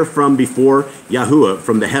fire from before Yahuwah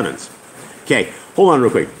from the heavens. Okay, hold on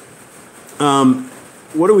real quick.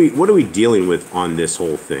 What are we dealing with on this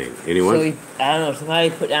whole thing? Anyone? So I don't know. Somebody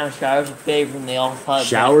put down showers of favor, and they all thought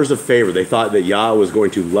showers of favor. They thought that Yah was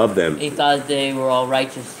going to love them. They thought they were all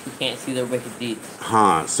righteous. He can't see their wicked deeds.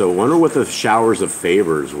 Huh. So I wonder what the showers of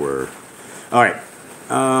favors were. All right.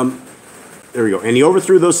 There we go. And he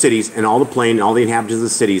overthrew those cities and all the plain and all the inhabitants of the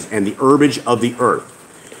cities and the herbage of the earth.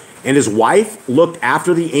 And his wife looked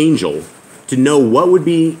after the angel to know what would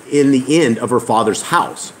be in the end of her father's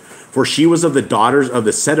house. For she was of the daughters of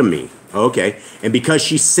the Sedemi. Okay. And because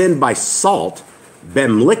she sinned by salt,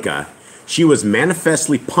 𝐉𝐄𐄅𐄆, she was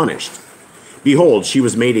manifestly punished. Behold, she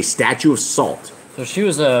was made a statue of salt. So she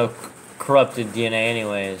was a corrupted DNA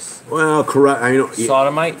anyways. Well, corrupt. I mean,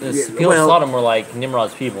 Sodomite? People in Sodom were like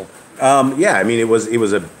Nimrod's people. Yeah, I mean, it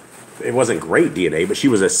wasn't great DNA, but she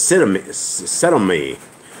was a Sedemi.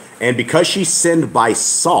 And because she sinned by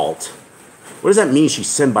salt, what does that mean, she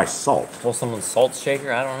sinned by salt? Well, someone's salt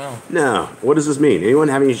shaker? I don't know. No. What does this mean? Anyone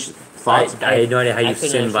have any thoughts? I had no idea how you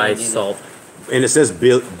sin by salt. And it says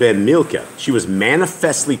𝐉𝐄𝐄𝐅. She was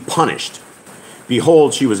manifestly punished.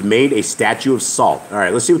 Behold, she was made a statue of salt. All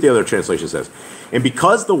right, let's see what the other translation says. And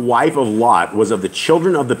because the wife of Lot was of the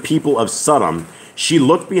children of the people of Sodom, she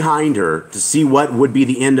looked behind her to see what would be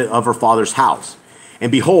the end of her father's house.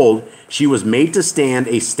 And behold, she was made to stand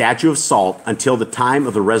a statue of salt until the time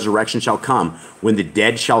of the resurrection shall come, when the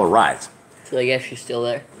dead shall arise. So I guess she's still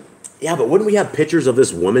there. Yeah, but wouldn't we have pictures of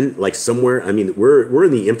this woman like somewhere? I mean, we're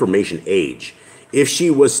in the information age. If she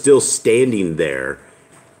was still standing there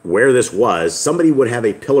where this was, somebody would have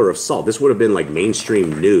a pillar of salt. This would have been like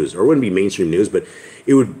mainstream news, or it wouldn't be mainstream news, but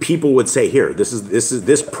people would say, here,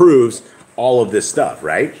 this proves all of this stuff,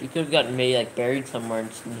 right? She could have gotten maybe like buried somewhere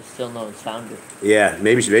and still no one's found her. Yeah,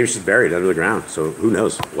 maybe she's buried under the ground. So who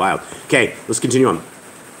knows? Wild. Okay, let's continue on.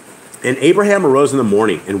 And Abraham arose in the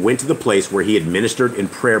morning and went to the place where he had ministered in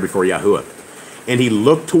prayer before Yahuwah. And he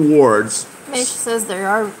looked towards. Maish says there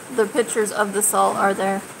are the pictures of the salt are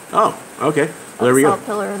there. Oh, okay. Well, there we salt go.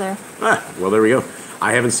 Pillar there. Well, there we go.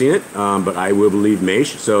 I haven't seen it, but I will believe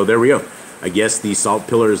Maish. So there we go. I guess the salt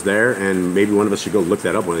pillar is there, and maybe one of us should go look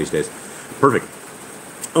that up one of these days. Perfect.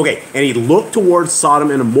 Okay, and he looked towards Sodom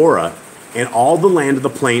and Gomorrah and all the land of the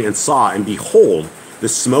plain and saw, and behold, the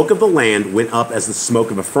smoke of the land went up as the smoke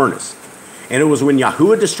of a furnace. And it was when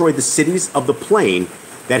Yahuwah destroyed the cities of the plain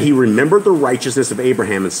that he remembered the righteousness of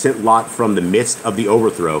Abraham and sent Lot from the midst of the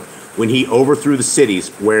overthrow, when he overthrew the cities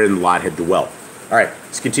wherein Lot had dwelt. All right,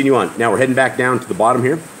 let's continue on. Now we're heading back down to the bottom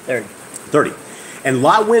here. 30. And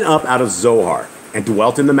Lot went up out of Zoar and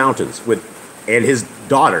dwelt in the mountains and his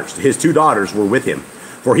two daughters were with him.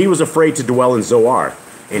 For he was afraid to dwell in Zoar,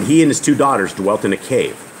 and he and his two daughters dwelt in a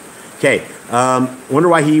cave. Okay, wonder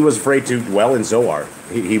why he was afraid to dwell in Zoar.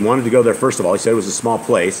 He wanted to go there first of all. He said it was a small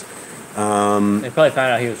place. They probably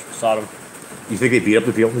found out he was from Sodom. You think they beat up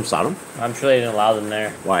the people from Sodom? I'm sure they didn't allow them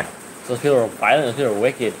there. Why? Those people are violent. Those people are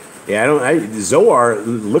wicked. Yeah, Zoar,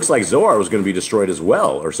 looks like Zoar was going to be destroyed as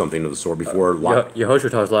well, or something of the sort before Lot.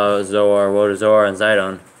 Yehoshua talks about Zoar, woe to Zoar and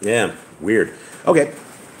Zidon. Yeah, weird. Okay,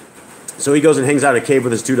 so he goes and hangs out in a cave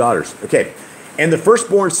with his two daughters. Okay, and the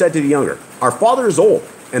firstborn said to the younger, our father is old,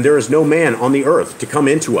 and there is no man on the earth to come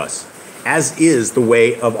into us, as is the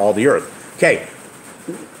way of all the earth. Okay,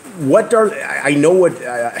 I'm not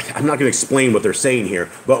going to explain what they're saying here,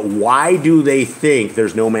 but why do they think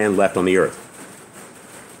there's no man left on the earth?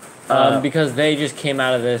 Because they just came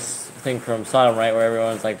out of this thing from Sodom, right, where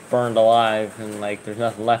everyone's like burned alive and like there's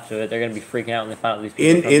nothing left of it. They're gonna be freaking out when they find out these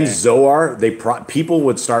people. In Zoar, people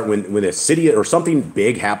would start when a city or something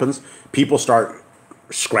big happens, people start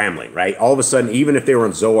scrambling, right? All of a sudden, even if they were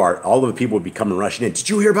in Zoar, all of the people would be coming rushing in. Did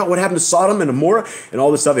you hear about what happened to Sodom and Gomorrah and all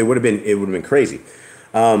this stuff? It would have been crazy.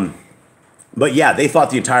 But yeah, they thought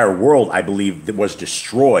the entire world, I believe, was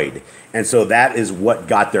destroyed, and so that is what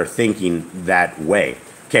got their thinking that way.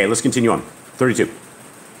 Okay, let's continue on. 32.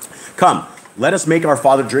 Come, let us make our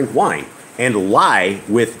father drink wine, and lie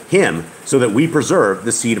with him, so that we preserve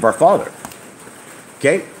the seed of our father.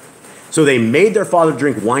 Okay? So they made their father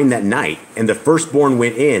drink wine that night, and the firstborn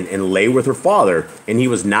went in and lay with her father, and he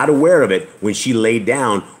was not aware of it when she lay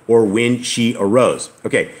down or when she arose.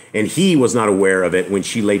 Okay, and he was not aware of it when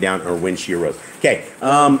she lay down or when she arose. Okay,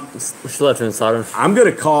 she left in Sodom. I'm going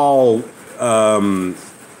to call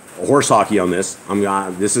horse hockey on this.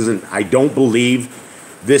 I don't believe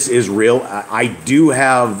this is real. I do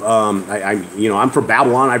have, I'm from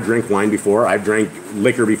Babylon. I've drank wine before. I've drank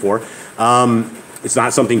liquor before. It's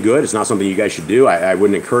not something good. It's not something you guys should do. I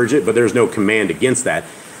wouldn't encourage it, but there's no command against that.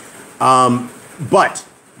 But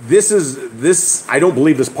this, I don't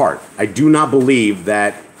believe this part. I do not believe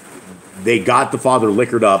that they got the father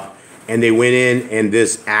liquored up and they went in and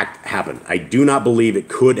this act happened. I do not believe it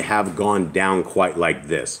could have gone down quite like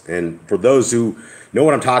this. And for those who know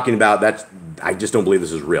what I'm talking about, I just don't believe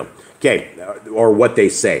this is real. Okay, or what they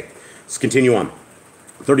say. Let's continue on.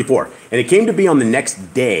 34. And it came to be on the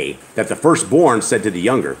next day that the firstborn said to the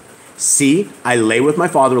younger, "See, I lay with my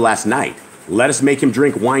father last night. Let us make him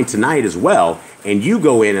drink wine tonight as well, and you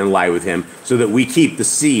go in and lie with him, so that we keep the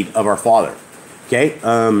seed of our father." Okay?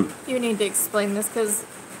 You need to explain this, because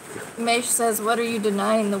Maish says, "What are you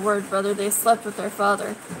denying the word, brother? They slept with their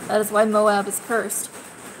father. That is why Moab is cursed."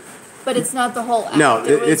 But it's not the whole act. No,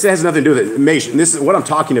 it has nothing to do with it. Maish, this is what I'm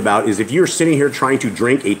talking about is if you're sitting here trying to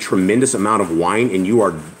drink a tremendous amount of wine and you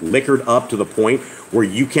are liquored up to the point where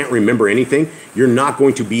you can't remember anything, you're not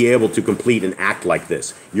going to be able to complete an act like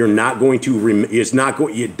this. You're not going to,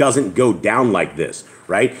 it doesn't go down like this,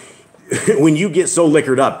 right? When you get so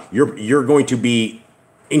liquored up, you're going to be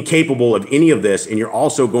incapable of any of this, and you're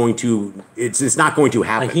also going to, it's not going to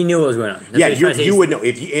happen. Like he knew what was going on. Yeah, you would know.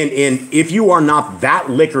 If you are not that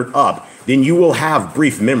liquored up, then you will have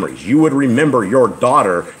brief memories. You would remember your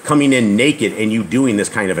daughter coming in naked and you doing this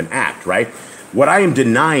kind of an act, right? What I am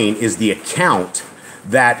denying is the account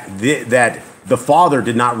that the father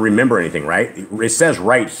did not remember anything, right? It says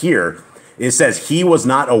right here, it says he was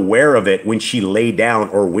not aware of it when she lay down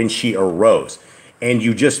or when she arose. And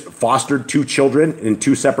you just fostered 2 children in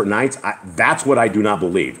 2 separate nights, that's what I do not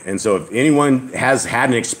believe. And so if anyone has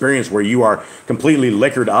had an experience where you are completely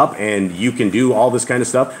liquored up and you can do all this kind of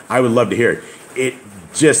stuff, I would love to hear it.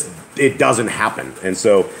 It doesn't happen. And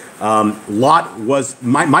so Lot was,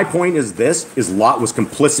 my point is Lot was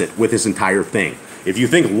complicit with this entire thing. If you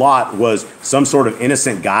think Lot was some sort of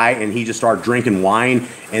innocent guy and he just started drinking wine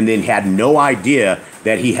and then had no idea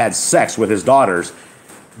that he had sex with his daughters,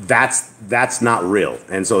 that's not real.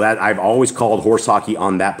 And so that I've always called horse hockey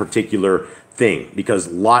on that particular thing because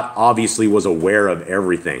Lot obviously was aware of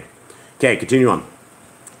everything. Okay, continue on.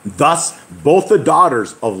 Thus, both the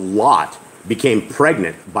daughters of Lot became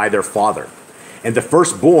pregnant by their father. And the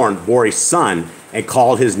firstborn bore a son and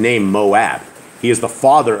called his name Moab. He is the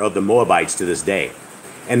father of the Moabites to this day.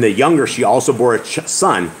 And the younger she also bore a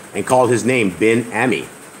son and called his name Ben-Ammi.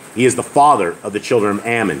 He is the father of the children of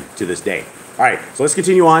Ammon to this day. All right, so let's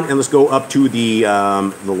continue on and let's go up to the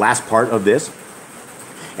last part of this.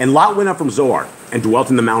 And Lot went up from Zoar and dwelt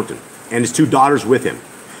in the mountain, and his 2 daughters with him,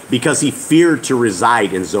 because he feared to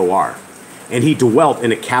reside in Zoar. And he dwelt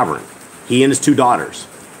in a cavern, he and his 2 daughters.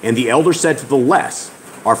 And the elder said to the less,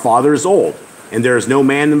 "Our father is old, and there is no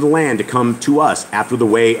man in the land to come to us after the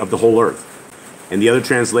way of the whole earth." And the other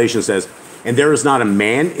translation says, "And there is not a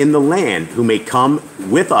man in the land who may come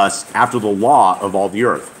with us after the law of all the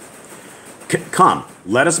earth. Come,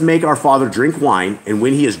 let us make our father drink wine, and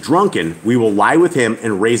when he is drunken, we will lie with him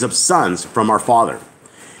and raise up sons from our father."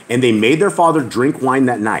 And they made their father drink wine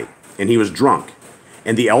that night, and he was drunk.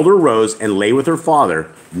 And the elder rose and lay with her father,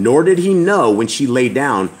 nor did he know when she lay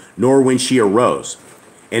down, nor when she arose.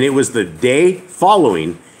 And it was the day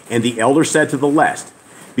following, and the elder said to the less,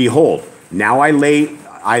 "Behold, now I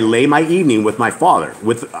lay my evening with my father.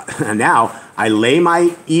 Now I lay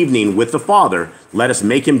my evening with the father. Let us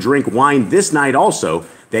make him drink wine this night also,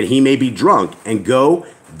 that he may be drunk, and go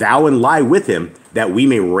thou and lie with him, that we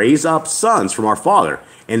may raise up sons from our father."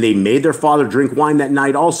 And they made their father drink wine that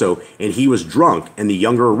night also, and he was drunk. And the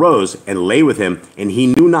younger arose and lay with him, and he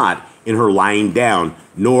knew not in her lying down,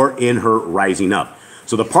 nor in her rising up.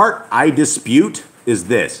 So the part I dispute is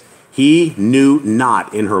this: he knew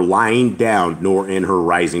not in her lying down, nor in her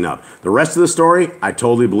rising up. The rest of the story, I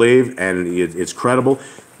totally believe, and it's credible.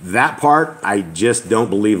 That part, I just don't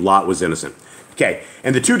believe Lot was innocent. Okay,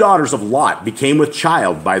 and the 2 daughters of Lot became with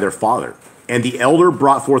child by their father. And the elder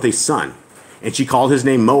brought forth a son, and she called his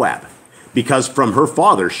name Moab, because from her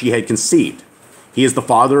father she had conceived. He is the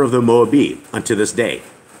father of the Moabite unto this day.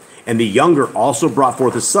 And the younger also brought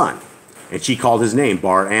forth a son, and she called his name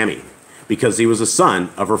Bar-Ammi, because he was a son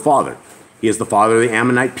of her father. He is the father of the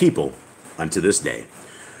Ammonite people unto this day.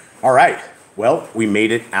 All right, well, we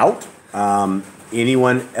made it out.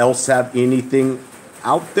 Anyone else have anything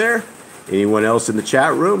out there? Anyone else in the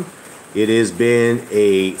chat room? It has been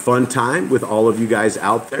a fun time with all of you guys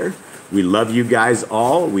out there. We love you guys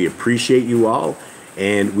all. We appreciate you all.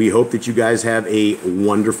 And we hope that you guys have a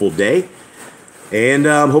wonderful day. And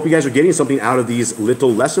hope you guys are getting something out of these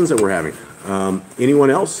little lessons that we're having. Anyone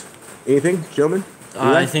else? Anything, gentlemen?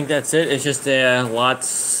 I think that's it. It's just Lot's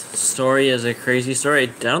story is a crazy story. I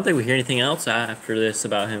don't think we hear anything else after this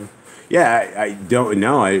about him. Yeah, I don't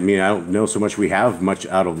know. I mean, I don't know so much we have much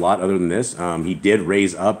out of Lot other than this. He did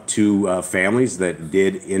raise up two families that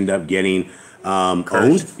did end up getting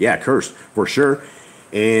owned. Yeah, cursed for sure.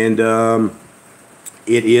 And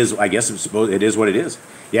it is, I guess, it is what it is.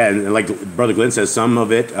 Yeah, and like Brother Glenn says, some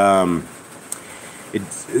of it,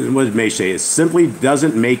 what it may say, it simply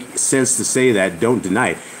doesn't make sense to say that. Don't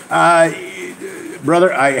deny it.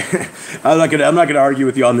 Brother, I'm not gonna argue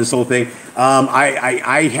with you on this whole thing.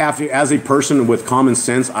 I have to, as a person with common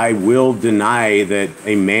sense, I will deny that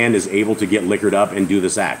a man is able to get liquored up and do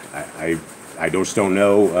this act. I just don't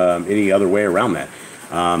know any other way around that.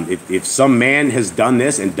 If some man has done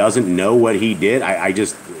this and doesn't know what he did,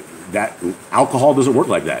 that alcohol doesn't work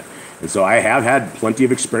like that. And so I have had plenty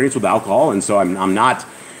of experience with alcohol, and so I'm not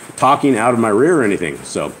talking out of my rear or anything.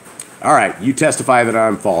 So, all right, you testify that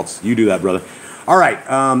I'm false. You do that, brother. All right,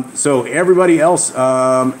 so everybody else,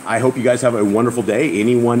 I hope you guys have a wonderful day.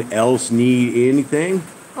 Anyone else need anything?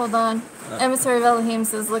 Hold on. Emissary of Elohim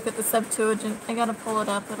says, look at the Septuagint. I gotta pull it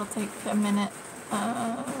up. It'll take a minute.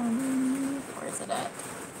 Where's it at?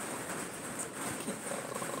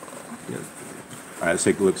 All right, let's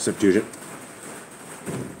take a look at Septuagint.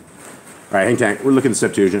 All right, hang tight. We're looking at the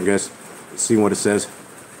Septuagint, guys. See what it says.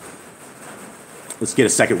 Let's get a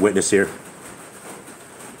second witness here.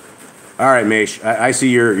 All right, Maish. I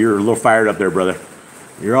see you're a little fired up there, brother.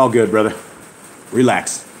 You're all good, brother.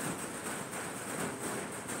 Relax.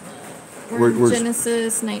 We're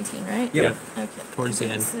Genesis 19, right? Yep. Okay. Towards the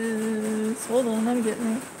end. Genesis, hold on, let me get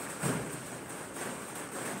there.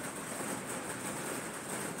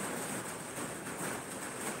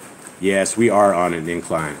 Yes, we are on an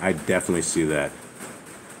incline. I definitely see that.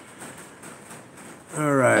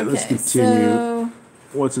 All right, let's continue. So,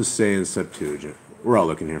 What's it say in Septuagint? We're all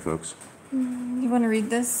looking here, folks. you want to read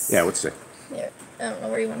this? Yeah, what's it say? Here. I don't know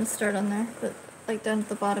where you want to start on there, but like down at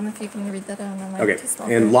the bottom, if you can read that, I don't know. Okay,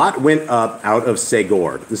 and Lot went up out of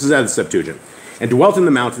Segor. This is out of the Septuagint. And dwelt in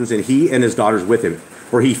the mountains, and he and his daughters with him.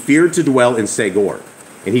 For he feared to dwell in Segor.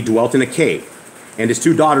 And he dwelt in a cave, and his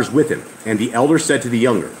two daughters with him. And the elder said to the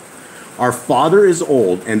younger, our father is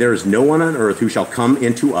old, and there is no one on earth who shall come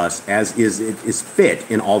into us as is fit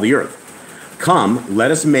in all the earth. Come,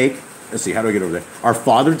 let us make, let's see, how do I get over there? Our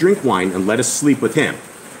father drink wine, and let us sleep with him.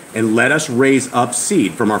 And let us raise up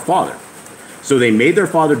seed from our father. So they made their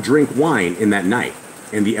father drink wine in that night.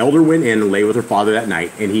 And the elder went in and lay with her father that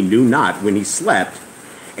night, and he knew not when he slept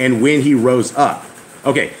and when he rose up.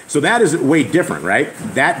 Okay, so that is way different, right?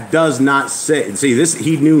 That does not say, see, this,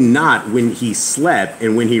 he knew not when he slept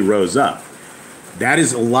and when he rose up. That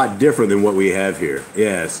is a lot different than what we have here.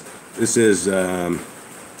 Yes, this is,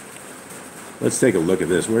 let's take a look at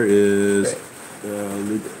this. Where is,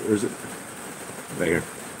 where's it? Right here.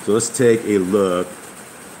 So let's take a look.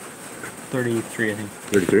 33, I think.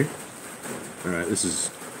 33? All right, this is,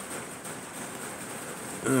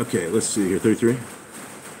 okay, let's see here, 33?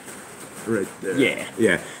 Right there. Yeah.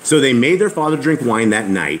 Yeah. So they made their father drink wine that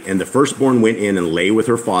night, and the firstborn went in and lay with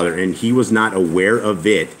her father, and he was not aware of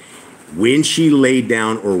it when she laid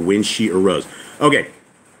down or when she arose. Okay.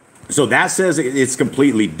 So that says it's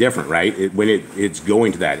completely different, right? It's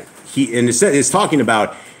going to that. It's talking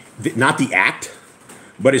about not the act,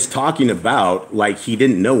 but it's talking about like he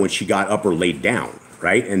didn't know when she got up or laid down,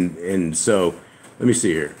 right? And so let me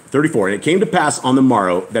see here. 34. And it came to pass on the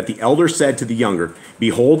morrow that the elder said to the younger,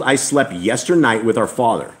 behold, I slept yesternight with our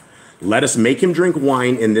father. Let us make him drink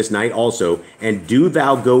wine in this night also, and do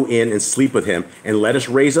thou go in and sleep with him, and let us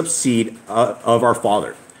raise up seed of our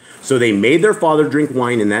father. So they made their father drink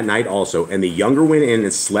wine in that night also, and the younger went in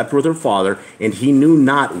and slept with her father, and he knew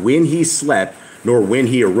not when he slept, nor when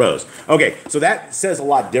he arose. Okay, so that says a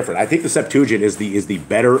lot different. I think the Septuagint is the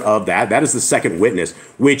better of that. That is the second witness,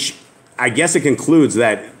 which I guess it concludes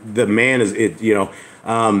that the man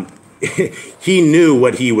he knew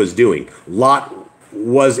what he was doing. Lot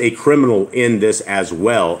was a criminal in this as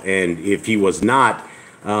well, and if he was not,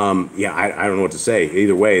 I don't know what to say.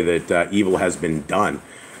 Either way, that evil has been done.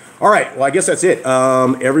 All right, well, I guess that's it.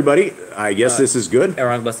 Everybody, I guess this is good.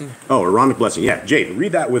 Aaronic blessing. Oh, Aaronic blessing. Yeah, Jade,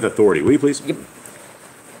 read that with authority, will you please? Yep.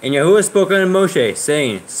 And Yahuwah spoke unto Moshe,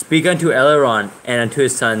 saying, speak unto Eleron and unto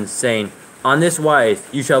his sons, saying, on this wise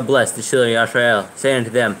you shall bless the children of Israel, saying unto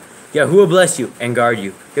them, Yahuwah bless you and guard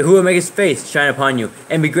you. Yahuwah make his face shine upon you,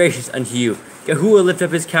 and be gracious unto you. Yahuwah lift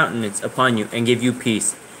up his countenance upon you, and give you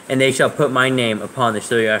peace. And they shall put my name upon the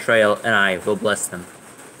children of Israel, and I will bless them.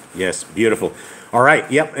 Yes, beautiful. All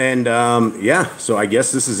right. Yep. And yeah, so I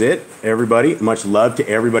guess this is it, everybody. Much love to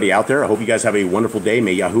everybody out there. I hope you guys have a wonderful day.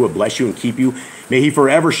 May Yahuwah bless you and keep you. May he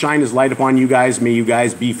forever shine his light upon you guys. May you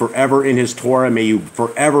guys be forever in his Torah. May you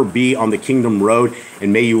forever be on the kingdom road.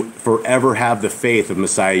 And may you forever have the faith of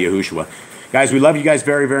Messiah Yahushua. Guys, we love you guys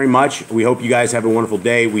very, very much. We hope you guys have a wonderful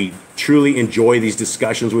day. We truly enjoy these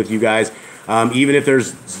discussions with you guys. Even if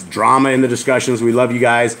there's drama in the discussions, we love you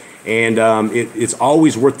guys. And it's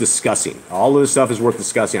always worth discussing. All of this stuff is worth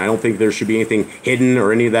discussing. I don't think there should be anything hidden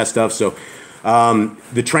or any of that stuff. So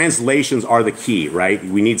the translations are the key, right?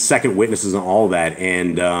 We need second witnesses and all that.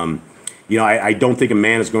 And, you know, I don't think a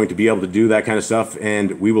man is going to be able to do that kind of stuff.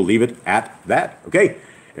 And we will leave it at that. Okay.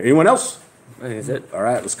 Anyone else? I think that's it. All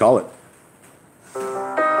right, let's call it.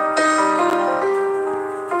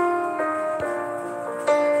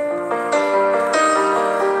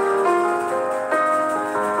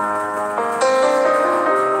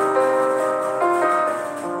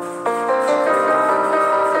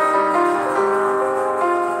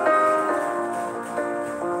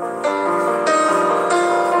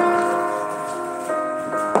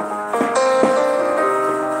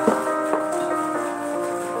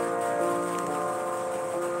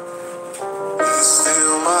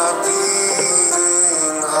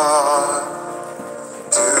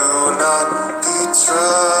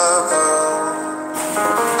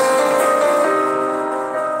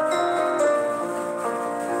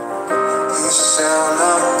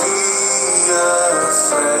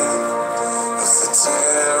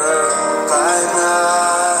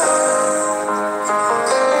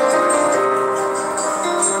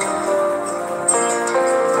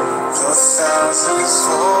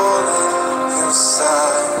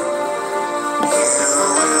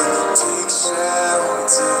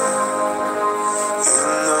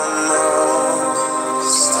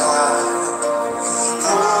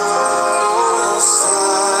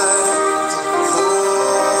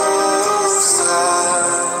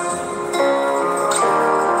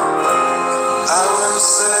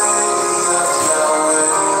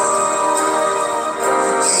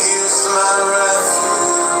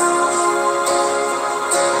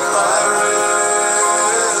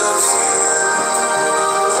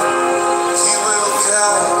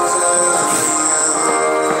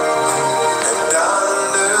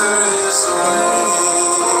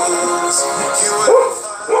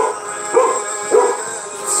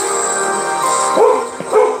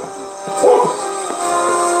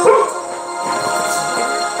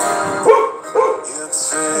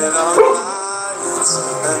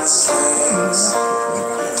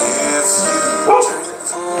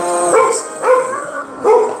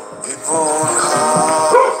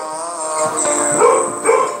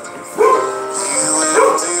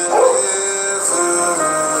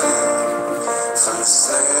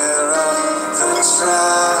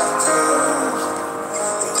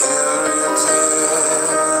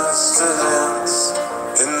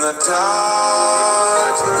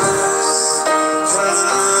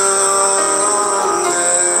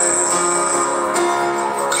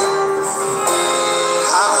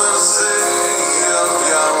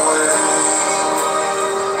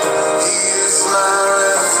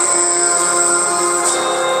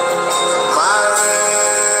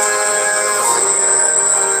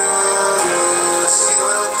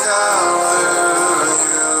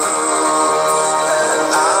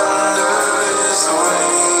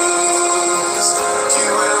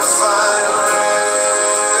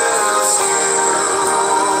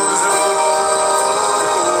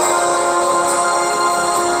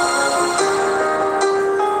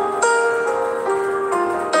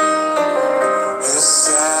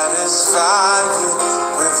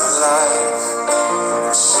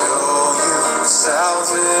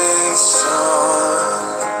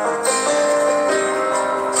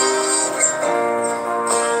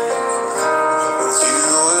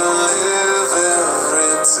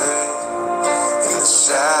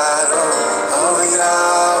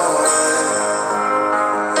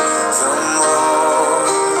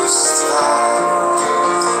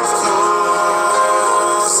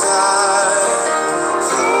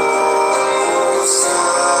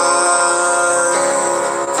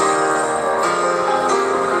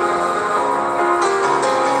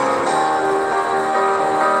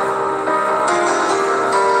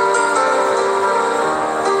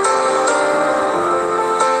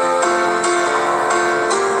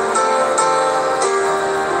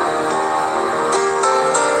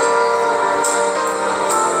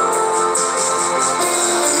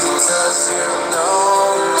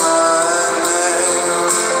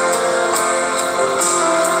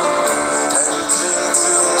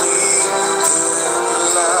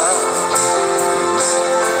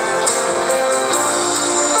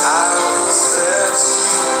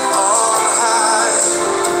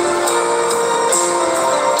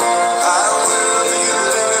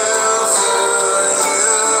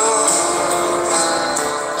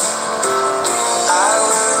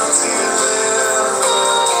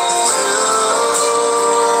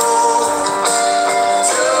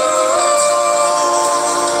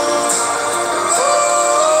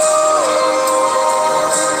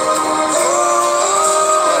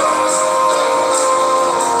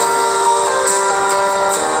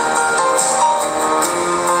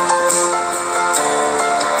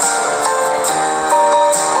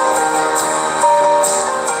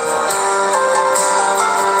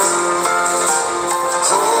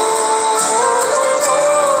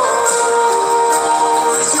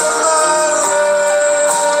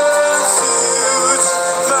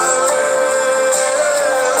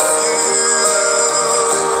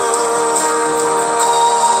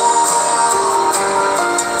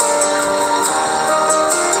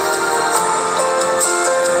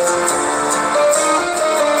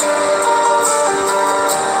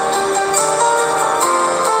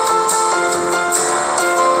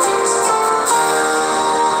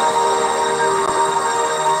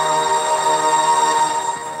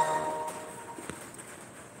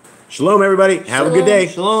 Shalom, everybody. Have a good day.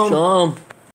 Shalom. Shalom.